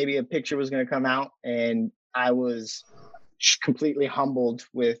knew maybe a picture was going to come out, and I was completely humbled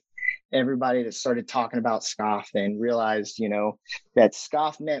with everybody that started talking about Scoff and realized, that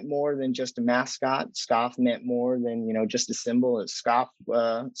Scoff meant more than just a mascot. Scoff meant more than, just a symbol.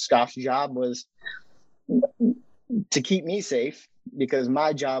 Scoff's job was to keep me safe, because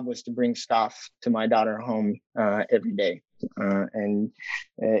my job was to bring Scoff to my daughter home every day. And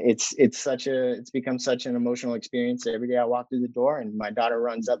it's become such an emotional experience. Every day I walk through the door and my daughter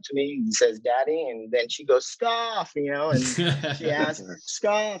runs up to me and says, "Daddy," and then she goes, "Scoff," and she asks,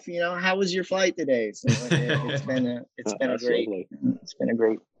 "Scoff, how was your flight today?" So it's been a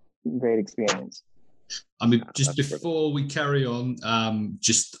great experience. I mean, just before we carry on,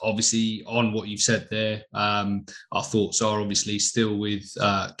 just obviously on what you've said there, our thoughts are obviously still with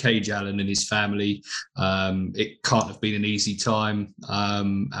Cage Allen and his family. It can't have been an easy time,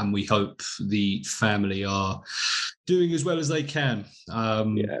 and we hope the family are doing as well as they can.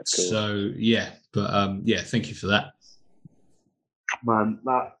 So, thank you for that. Man,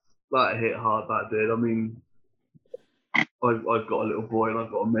 that hit hard, that did. I mean, I've got a little boy and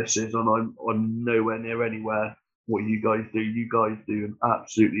I've got a missus, and I'm nowhere near anywhere what you guys do. You guys do an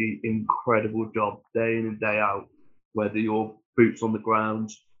absolutely incredible job day in and day out, whether you're boots on the ground,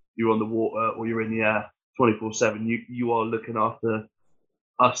 you're on the water, or you're in the air 24/7. You are looking after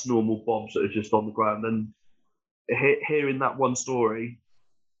us normal bobs that are just on the ground. And hearing that one story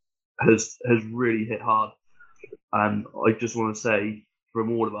has really hit hard. And I just want to say,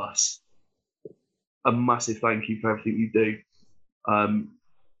 from all of us, a massive thank you for everything you do.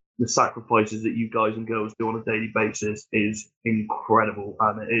 The sacrifices that you guys and girls do on a daily basis is incredible,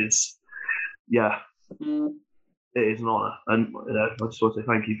 and it is an honor. And I just want to say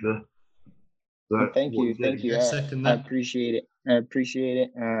thank you for thank you. I appreciate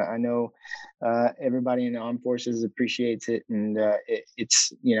it. I know everybody in the armed forces appreciates it, and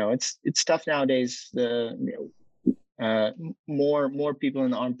it's tough nowadays. More people in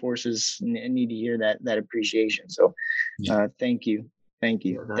the armed forces need to hear that appreciation. So thank you.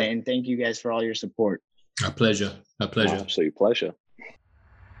 And thank you guys for all your support. A pleasure. Absolute pleasure.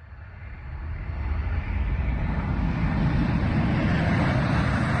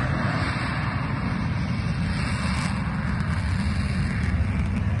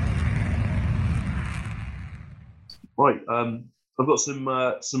 Right, I've got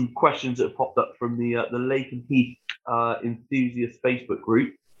some questions that have popped up from the Lake and Heath enthusiast Facebook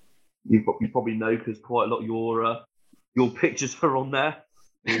group. You probably know, because quite a lot of your pictures are on there.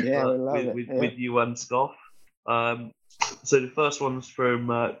 With you and Scoff. So the first one's from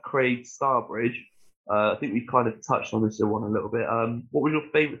Craig Starbridge. I think we kind of touched on this one a little bit. What was your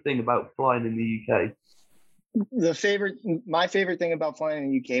favourite thing about flying in the UK? My favorite thing about flying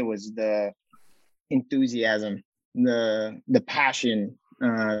in the UK was the enthusiasm, the passion,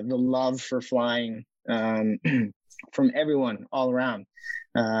 the love for flying from everyone all around.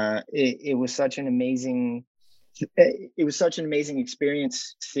 It was such an amazing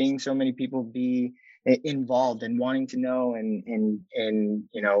experience, seeing so many people be involved and wanting to know and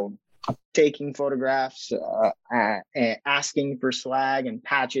taking photographs, asking for swag and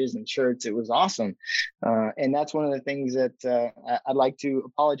patches and shirts. It was awesome. And that's one of the things that I'd like to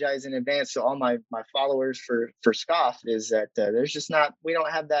apologize in advance to all my followers for Scoff, is that we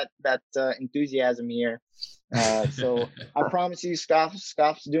don't have that enthusiasm here. So I promise you,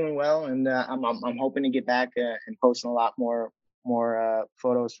 Scoff's doing well, and I'm hoping to get back and posting a lot more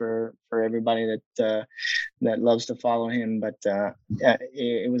photos for everybody that loves to follow him. But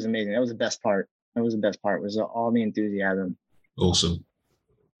it was amazing. That was the best part. Was all the enthusiasm. Awesome.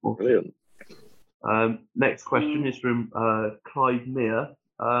 Brilliant. Next question is from Clive Meir.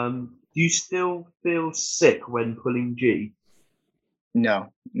 Do you still feel sick when pulling G?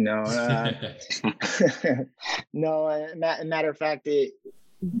 No. No. Matter of fact,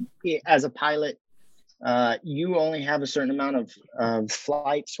 as a pilot, you only have a certain amount of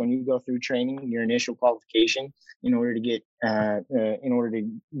flights when you go through training, your initial qualification, in order to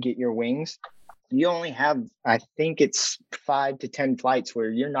get your wings. You only have, I think it's 5 to 10 flights where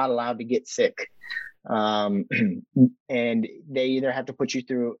you're not allowed to get sick. And they either have to put you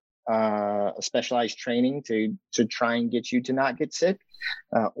through a specialized training to try and get you to not get sick,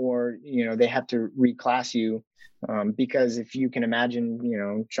 or they have to reclass you, because if you can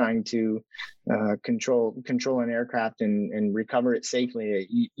imagine trying to control an aircraft and recover it safely,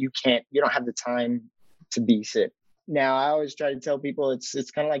 you don't have the time to be sick. Now, I always try to tell people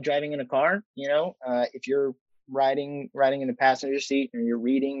it's kind of like driving in a car. If you're riding in the passenger seat and you're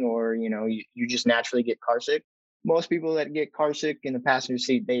reading, or you just naturally get car sick, most people that get car sick in the passenger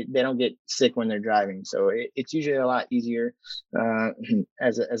seat, they don't get sick when they're driving. So it's usually a lot easier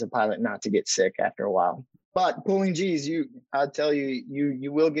as a pilot not to get sick after a while. But pulling G's, I'll tell you,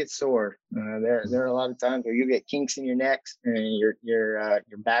 you will get sore. There are a lot of times where you get kinks in your necks and your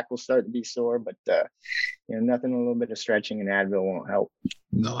back will start to be sore. But nothing. A little bit of stretching and Advil won't help.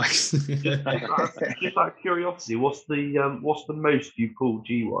 Nice. Just out of curiosity, what's the most you pulled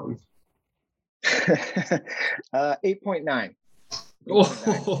G-wise? 8.9.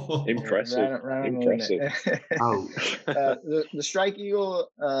 Oh, impressive. Impressive. Oh, the Strike Eagle,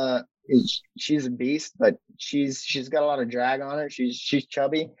 she's a beast, but she's got a lot of drag on her. She's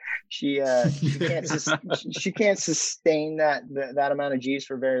chubby. She can't sustain that amount of G's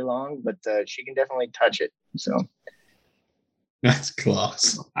for very long, but she can definitely touch it. So that's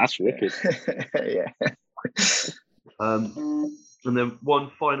class. That's wicked. Yeah. And then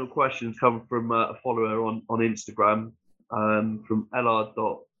one final question is coming from a follower on Instagram, from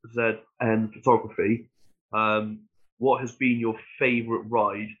lr.zn photography. What has been your favorite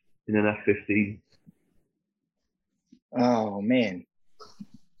ride in an F-15? Oh man,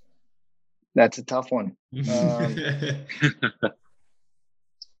 that's a tough one.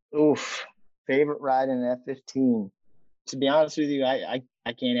 Oof, favorite ride in an F-15. To be honest with you, I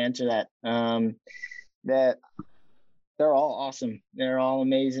can't answer that. That they're all awesome. They're all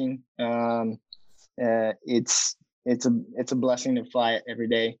amazing. It's a blessing to fly it every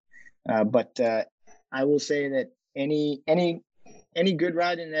day. But I will say that any good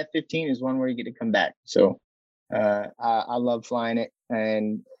ride in an F-15 is one where you get to come back. So I love flying it,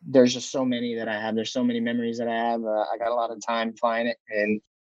 and there's just so many that I have. There's so many memories that I have. I got a lot of time flying it, and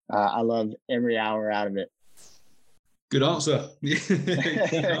I love every hour out of it. Good answer. Good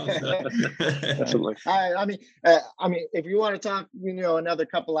answer. Definitely. I mean, if you want to talk, another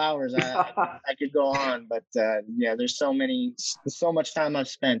couple hours, I could go on. But there's so much time I've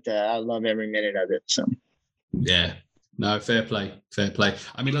spent. I love every minute of it. So. Yeah. No, fair play.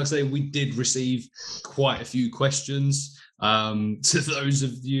 I mean, like I say, we did receive quite a few questions. To those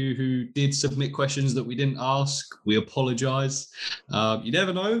of you who did submit questions that we didn't ask, we apologize. You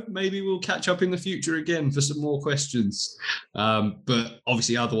never know, maybe we'll catch up in the future again for some more questions. But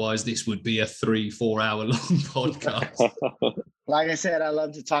obviously, otherwise, this would be a 3-4 hour long podcast. Like I said, I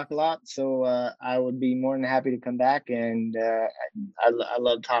love to talk a lot, so I would be more than happy to come back. And I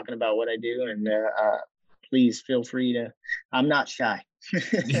love talking about what I do. And please feel free to. I'm not shy.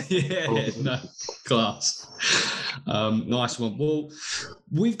 Yeah, no, class. Nice one. Well,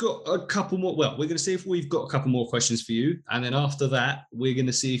 we've got a couple more. Well, we're going to see if we've got a couple more questions for you, and then after that, we're going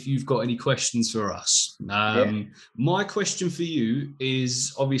to see if you've got any questions for us. My question for you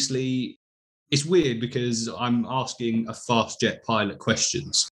is, obviously, it's weird because I'm asking a fast jet pilot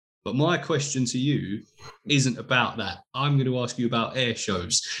questions. But my question to you isn't about that. I'm going to ask you about air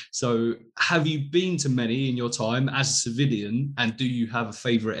shows. So have you been to many in your time as a civilian, and do you have a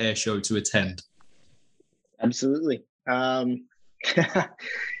favorite air show to attend? Absolutely.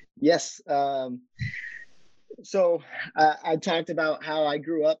 Yes. So I talked about how I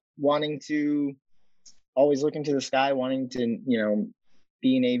grew up wanting to always look into the sky, wanting to,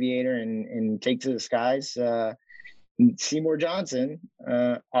 be an aviator and take to the skies. Seymour Johnson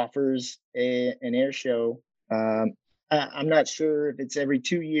offers an air show. I'm not sure if it's every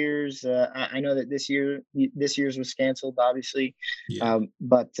 2 years. I know that this year's was canceled, obviously. Yeah.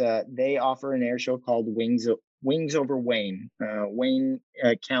 But they offer an air show called Wings Over Wayne. Wayne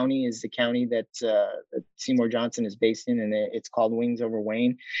County is the county that Seymour Johnson is based in, and it's called Wings Over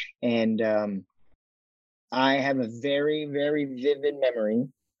Wayne. And I have a very, very vivid memory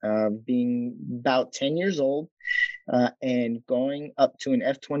of being about 10 years old and going up to an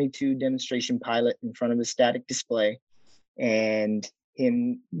F-22 demonstration pilot in front of a static display, and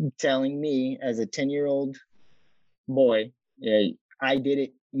him telling me as a 10-year-old boy, I did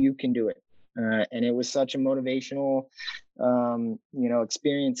it, you can do it. And it was such a motivational,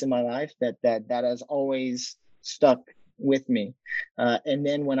 experience in my life that has always stuck with me. And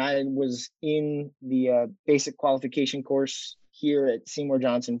then when I was in the basic qualification course here at Seymour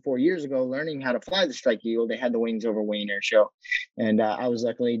Johnson 4 years ago, learning how to fly the Strike Eagle, they had the Wings Over Wayne air show. And I was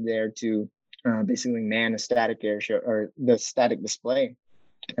luckily there to basically man a static air show, or the static display.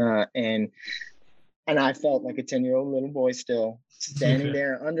 And I felt like a 10-year-old little boy still standing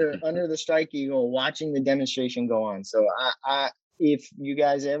there under the Strike Eagle, watching the demonstration go on. So I if you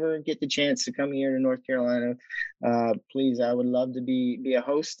guys ever get the chance to come here to North Carolina, please, I would love to be a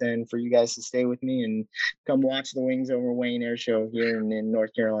host and for you guys to stay with me and come watch the Wings Over Wayne air show here in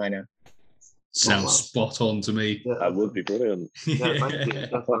North Carolina. Sounds spot on to me. Yeah, That would be brilliant. Yeah, thank you.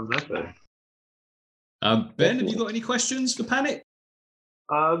 That sounds epic. Ben, have you got any questions for Panic?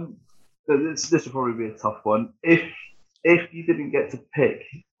 This will probably be a tough one. If you didn't get to pick,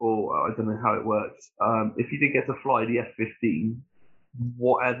 or I don't know how it works, if you did get to fly the F-15,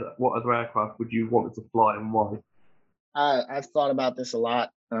 what other aircraft would you want to fly and why? I've thought about this a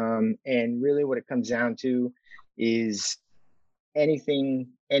lot, and really what it comes down to is anything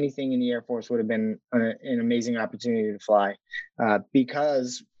in the Air Force would have been an amazing opportunity to fly,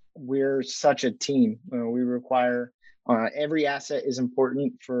 because we're such a team. We require every asset is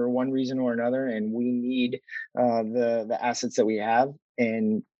important for one reason or another, and we need the assets that we have.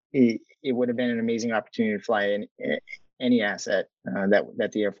 And it would have been an amazing opportunity to fly any asset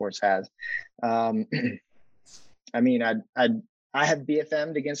that the Air Force has. I mean, I have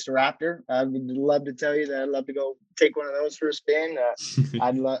BFM'd against a Raptor. I would love to tell you that I'd love to go take one of those for a spin.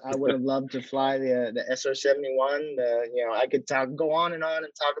 I would have loved to fly the SR-71. I could go on and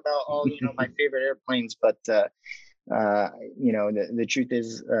talk about all my favorite airplanes, but the truth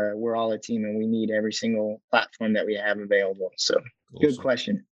is we're all a team and we need every single platform that we have available. So awesome. Good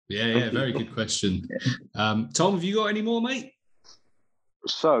question. Yeah, very good question. Tom, have you got any more, mate?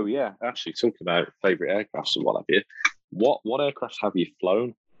 So yeah, actually talking about favorite aircrafts and what have you. What aircraft have you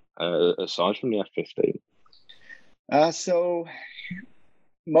flown aside from the F-15? So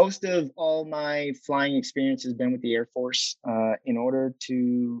most of all my flying experience has been with the Air Force. In order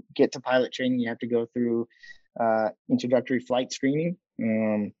to get to pilot training, you have to go through introductory flight screening.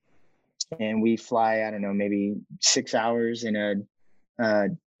 And we fly, I don't know, maybe 6 hours in a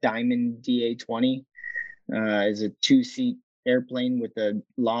Diamond DA-20. Is a 2-seat airplane with a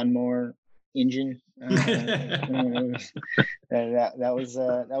lawnmower engine. That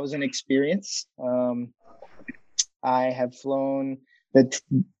was an experience. I have flown the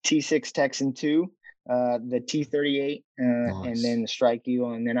T6 Texan 2, the T-38, nice. And then the Strike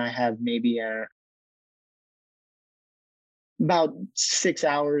Eagle, and then I have maybe about 6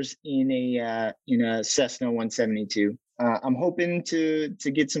 hours in a Cessna 172. I'm hoping to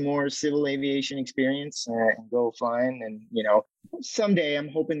get some more civil aviation experience and go flying. And, someday I'm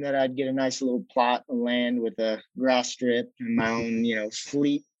hoping that I'd get a nice little plot of land with a grass strip and my own,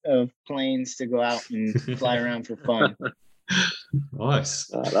 fleet of planes to go out and fly around for fun. Nice.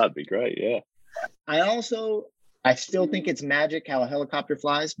 That'd be great. Yeah. I still think it's magic how a helicopter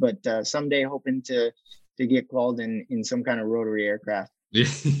flies, but someday hoping to get called in some kind of rotary aircraft.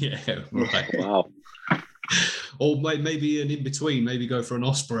 Yeah, right. Wow. Or maybe an in-between, maybe go for an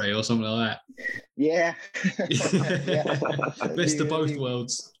Osprey or something like that. Yeah. Best of both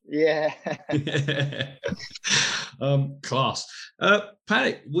worlds. Yeah. Class.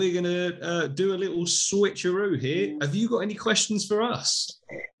 Panic, we're going to do a little switcheroo here. Have you got any questions for us?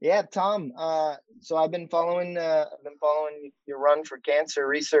 Yeah, Tom. So I've been following your run for cancer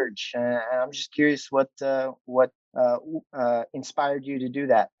research. I'm just curious what inspired you to do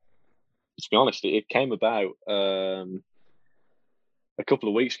that. To be honest, it came about a couple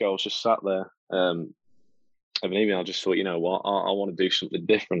of weeks ago. I was just sat there of an email. I just thought, you know what, I want to do something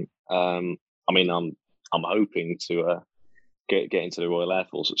different. I'm hoping to get into the Royal Air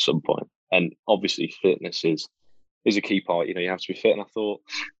Force at some point, and obviously fitness is a key part. You have to be fit. And I thought,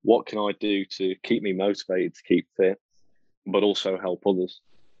 what can I do to keep me motivated to keep fit, but also help others?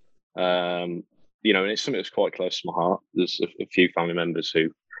 And it's something that's quite close to my heart. There's a few family members who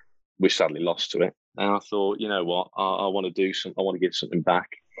we sadly lost to it. And I thought, you know what, I want to do something. I want to give something back.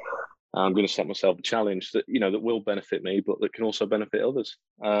 I'm going to set myself a challenge that, that will benefit me, but that can also benefit others.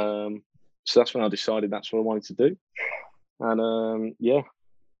 So that's when I decided that's what I wanted to do. And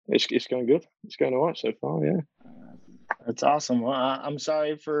it's going good. It's going all right so far. Yeah. That's awesome. Well, I'm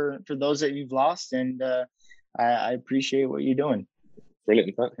sorry for those that you've lost, and I appreciate what you're doing.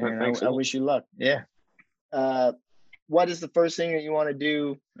 Brilliant. Thanks. I wish you luck. Yeah. What is the first thing that you want to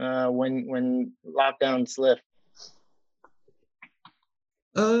do when lockdowns lift?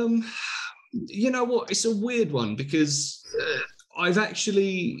 You know what? It's a weird one because I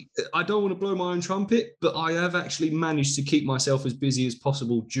don't want to blow my own trumpet, but I have actually managed to keep myself as busy as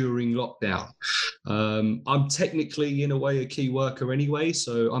possible during lockdown. I'm technically, in a way, a key worker anyway,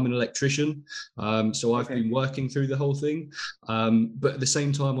 so I'm an electrician. So I've been working through the whole thing. But at the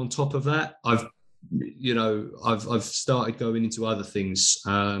same time, on top of that, I've started going into other things.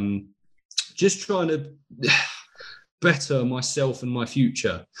 Just trying to better myself and my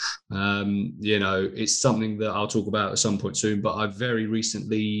future. It's something that I'll talk about at some point soon, but I've very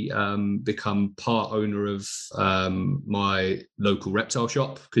recently become part owner of my local reptile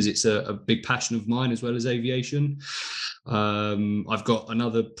shop because it's a big passion of mine as well as aviation. I've got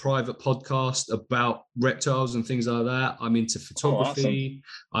another private podcast about reptiles and things like that. I'm into photography.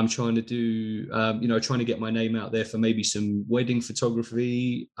 Oh, awesome. I'm trying to do, trying to get my name out there for maybe some wedding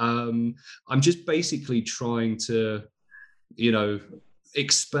photography. I'm just basically trying to,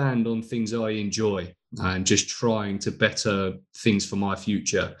 expand on things I enjoy and just trying to better things for my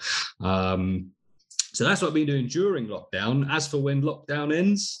future. So that's what I've been doing during lockdown. As for when lockdown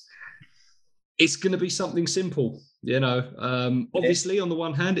ends, it's going to be something simple. Obviously, on the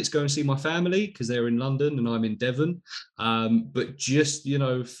one hand, it's going to see my family because they're in London and I'm in Devon. But just,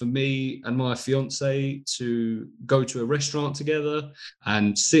 for me and my fiance to go to a restaurant together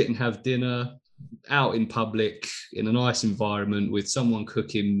and sit and have dinner out in public in a nice environment with someone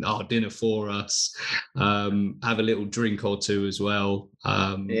cooking our dinner for us, have a little drink or two as well.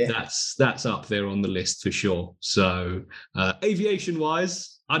 That's up there on the list for sure. So aviation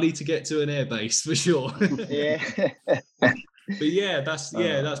wise, I need to get to an airbase for sure.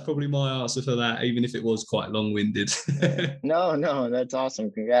 But that's probably my answer for that, even if it was quite long-winded. No, that's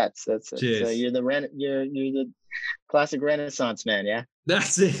awesome. Congrats. Cheers. You're the classic Renaissance man, yeah.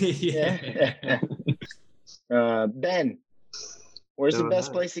 That's it. Yeah. Ben, where's the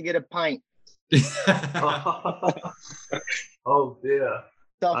best place to get a pint? Oh dear.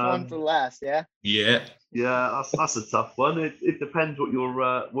 Tough one for last, yeah. Yeah, that's a tough one. It depends what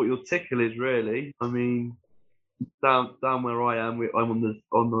your tickle is, really. I mean, down where I am, I'm on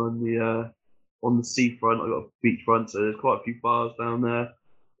the seafront. I've got a beachfront, so there's quite a few bars down there.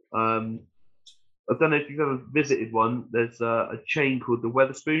 I don't know if you've ever visited one. There's a chain called the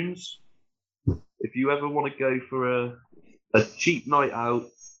Wetherspoons. If you ever want to go for a cheap night out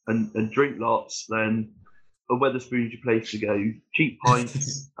and drink lots, then a Wetherspoon's your place to go. Cheap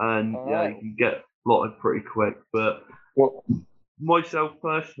pints, and you can get lotted pretty quick. But myself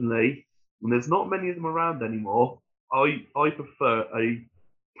personally, and there's not many of them around anymore, I prefer a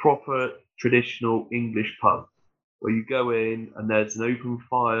proper traditional English pub where you go in and there's an open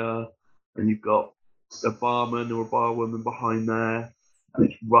fire and you've got a barman or a barwoman behind there and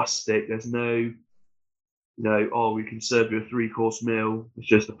it's rustic. There's no, we can serve you a 3-course meal. It's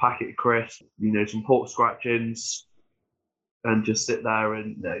just a packet of crisps, some pork scratchings, and just sit there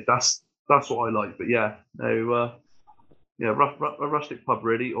and that's what I like. But a rustic pub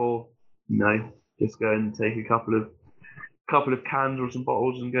really, or just go and take a couple of cans or some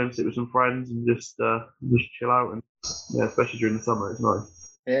bottles and go and sit with some friends and just chill out, and especially during the summer, it's nice.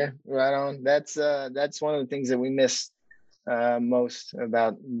 Yeah, right on. That's one of the things that we miss most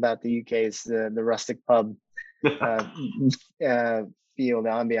about the UK is the rustic pub feel, the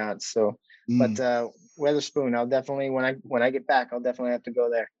ambiance. So, but Wetherspoon, I'll definitely when I get back, I'll definitely have to go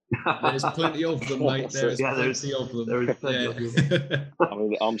there. There's plenty of them, mate. There's plenty of them. There is plenty of them. I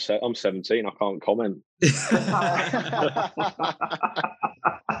mean, I'm 17. I can't comment.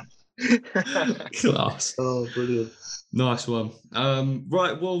 Class. Oh, brilliant. Nice one.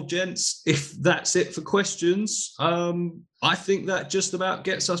 Right, well, gents, if that's it for questions, I think that just about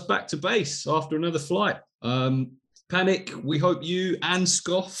gets us back to base after another flight. Panic, we hope you and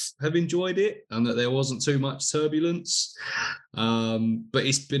Scoff have enjoyed it and that there wasn't too much turbulence. But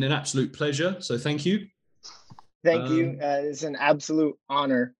it's been an absolute pleasure, so thank you. Thank you. It's an absolute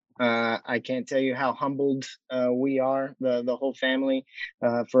honor. I can't tell you how humbled we are, the whole family,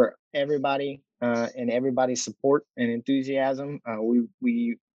 for everybody and everybody's support and enthusiasm.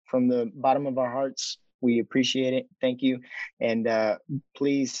 We from the bottom of our hearts, we appreciate it. Thank you. And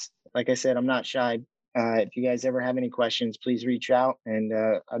please, like I said, I'm not shy. If you guys ever have any questions, please reach out, and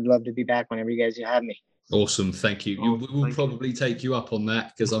I'd love to be back whenever you guys have me. Awesome, thank you. We'll probably take you up on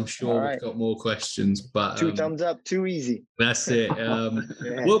that because I'm sure we've got more questions. But 2 thumbs up, too easy. That's it.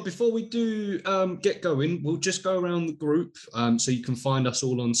 Well, before we do get going, we'll just go around the group so you can find us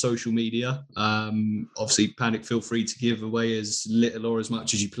all on social media. Obviously, Panic, feel free to give away as little or as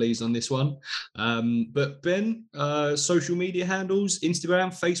much as you please on this one. But Ben, social media handles, Instagram,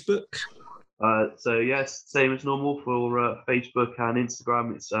 Facebook. So yes, same as normal for Facebook and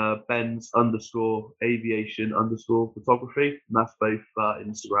Instagram. It's Benz_aviation_photography, and that's both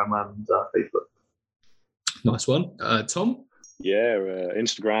Instagram and Facebook. Nice one. Tom? Yeah,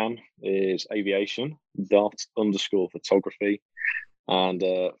 Instagram is aviation._photography, and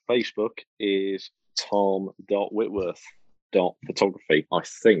Facebook is tom.whitworth.photography, I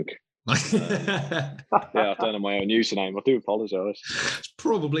think. Yeah, I don't know my own username. I do apologise. It's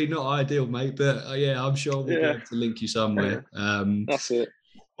probably not ideal, mate, but yeah, I'm sure we'll be able to link you somewhere. That's it.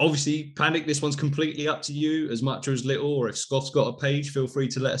 Obviously, Panic, this one's completely up to you, as much or as little, or if Scott's got a page, feel free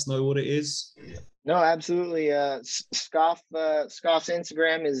to let us know what it is. No, absolutely. Scoff, Scoff's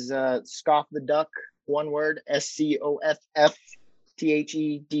Instagram is Scoff the Duck, one word, SCOFF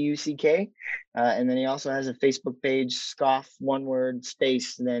and then he also has a Facebook page, Scoff, one word,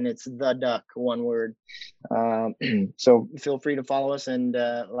 space, and then it's the Duck, one word. So feel free to follow us. And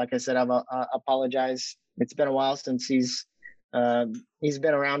like I said, I apologize. It's been a while since he's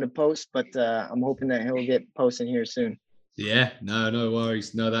been around to post, but I'm hoping that he'll get posting here soon. Yeah, no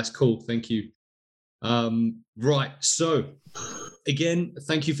worries. No, that's cool. Thank you. Right. So again,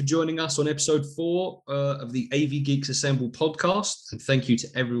 thank you for joining us on episode 4 of the AV Geeks Assemble podcast. And thank you to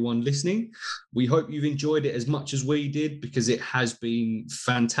everyone listening. We hope you've enjoyed it as much as we did, because it has been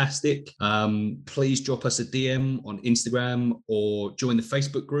fantastic. Please drop us a DM on Instagram or join the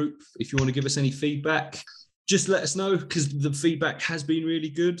Facebook group if you want to give us any feedback. Just let us know, because the feedback has been really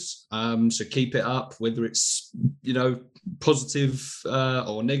good. So keep it up, whether it's, positive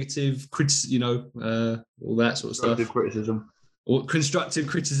or negative, all that sort of stuff. Criticism. Or constructive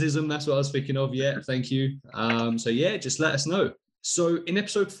criticism, that's what I was thinking of. Yeah, thank you. So yeah, just let us know. So in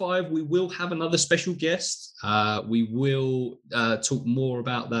episode 5, we will have another special guest. We will talk more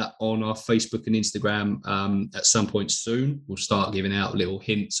about that on our Facebook and Instagram at some point soon. We'll start giving out little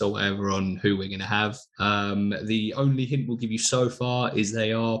hints or whatever on who we're going to have. The only hint we'll give you so far is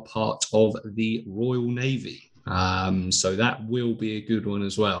they are part of the Royal Navy. So that will be a good one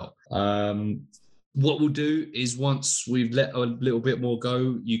as well. What we'll do is, once we've let a little bit more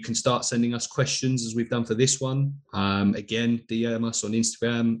go, you can start sending us questions as we've done for this one. Again, DM us on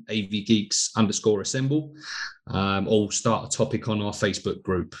Instagram, avgeeks_assemble, or start a topic on our Facebook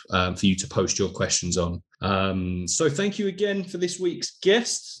group for you to post your questions on. So thank you again for this week's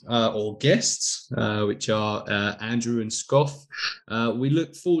guests, which are Andrew and Scoff. We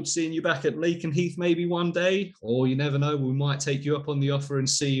look forward to seeing you back at Lakenheath maybe one day, or you never know, we might take you up on the offer and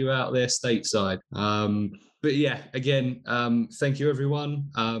see you out there stateside. But yeah, again, thank you, everyone.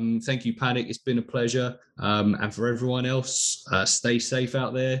 Thank you, Panic. It's been a pleasure. And for everyone else, stay safe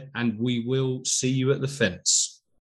out there, and we will see you at the fence.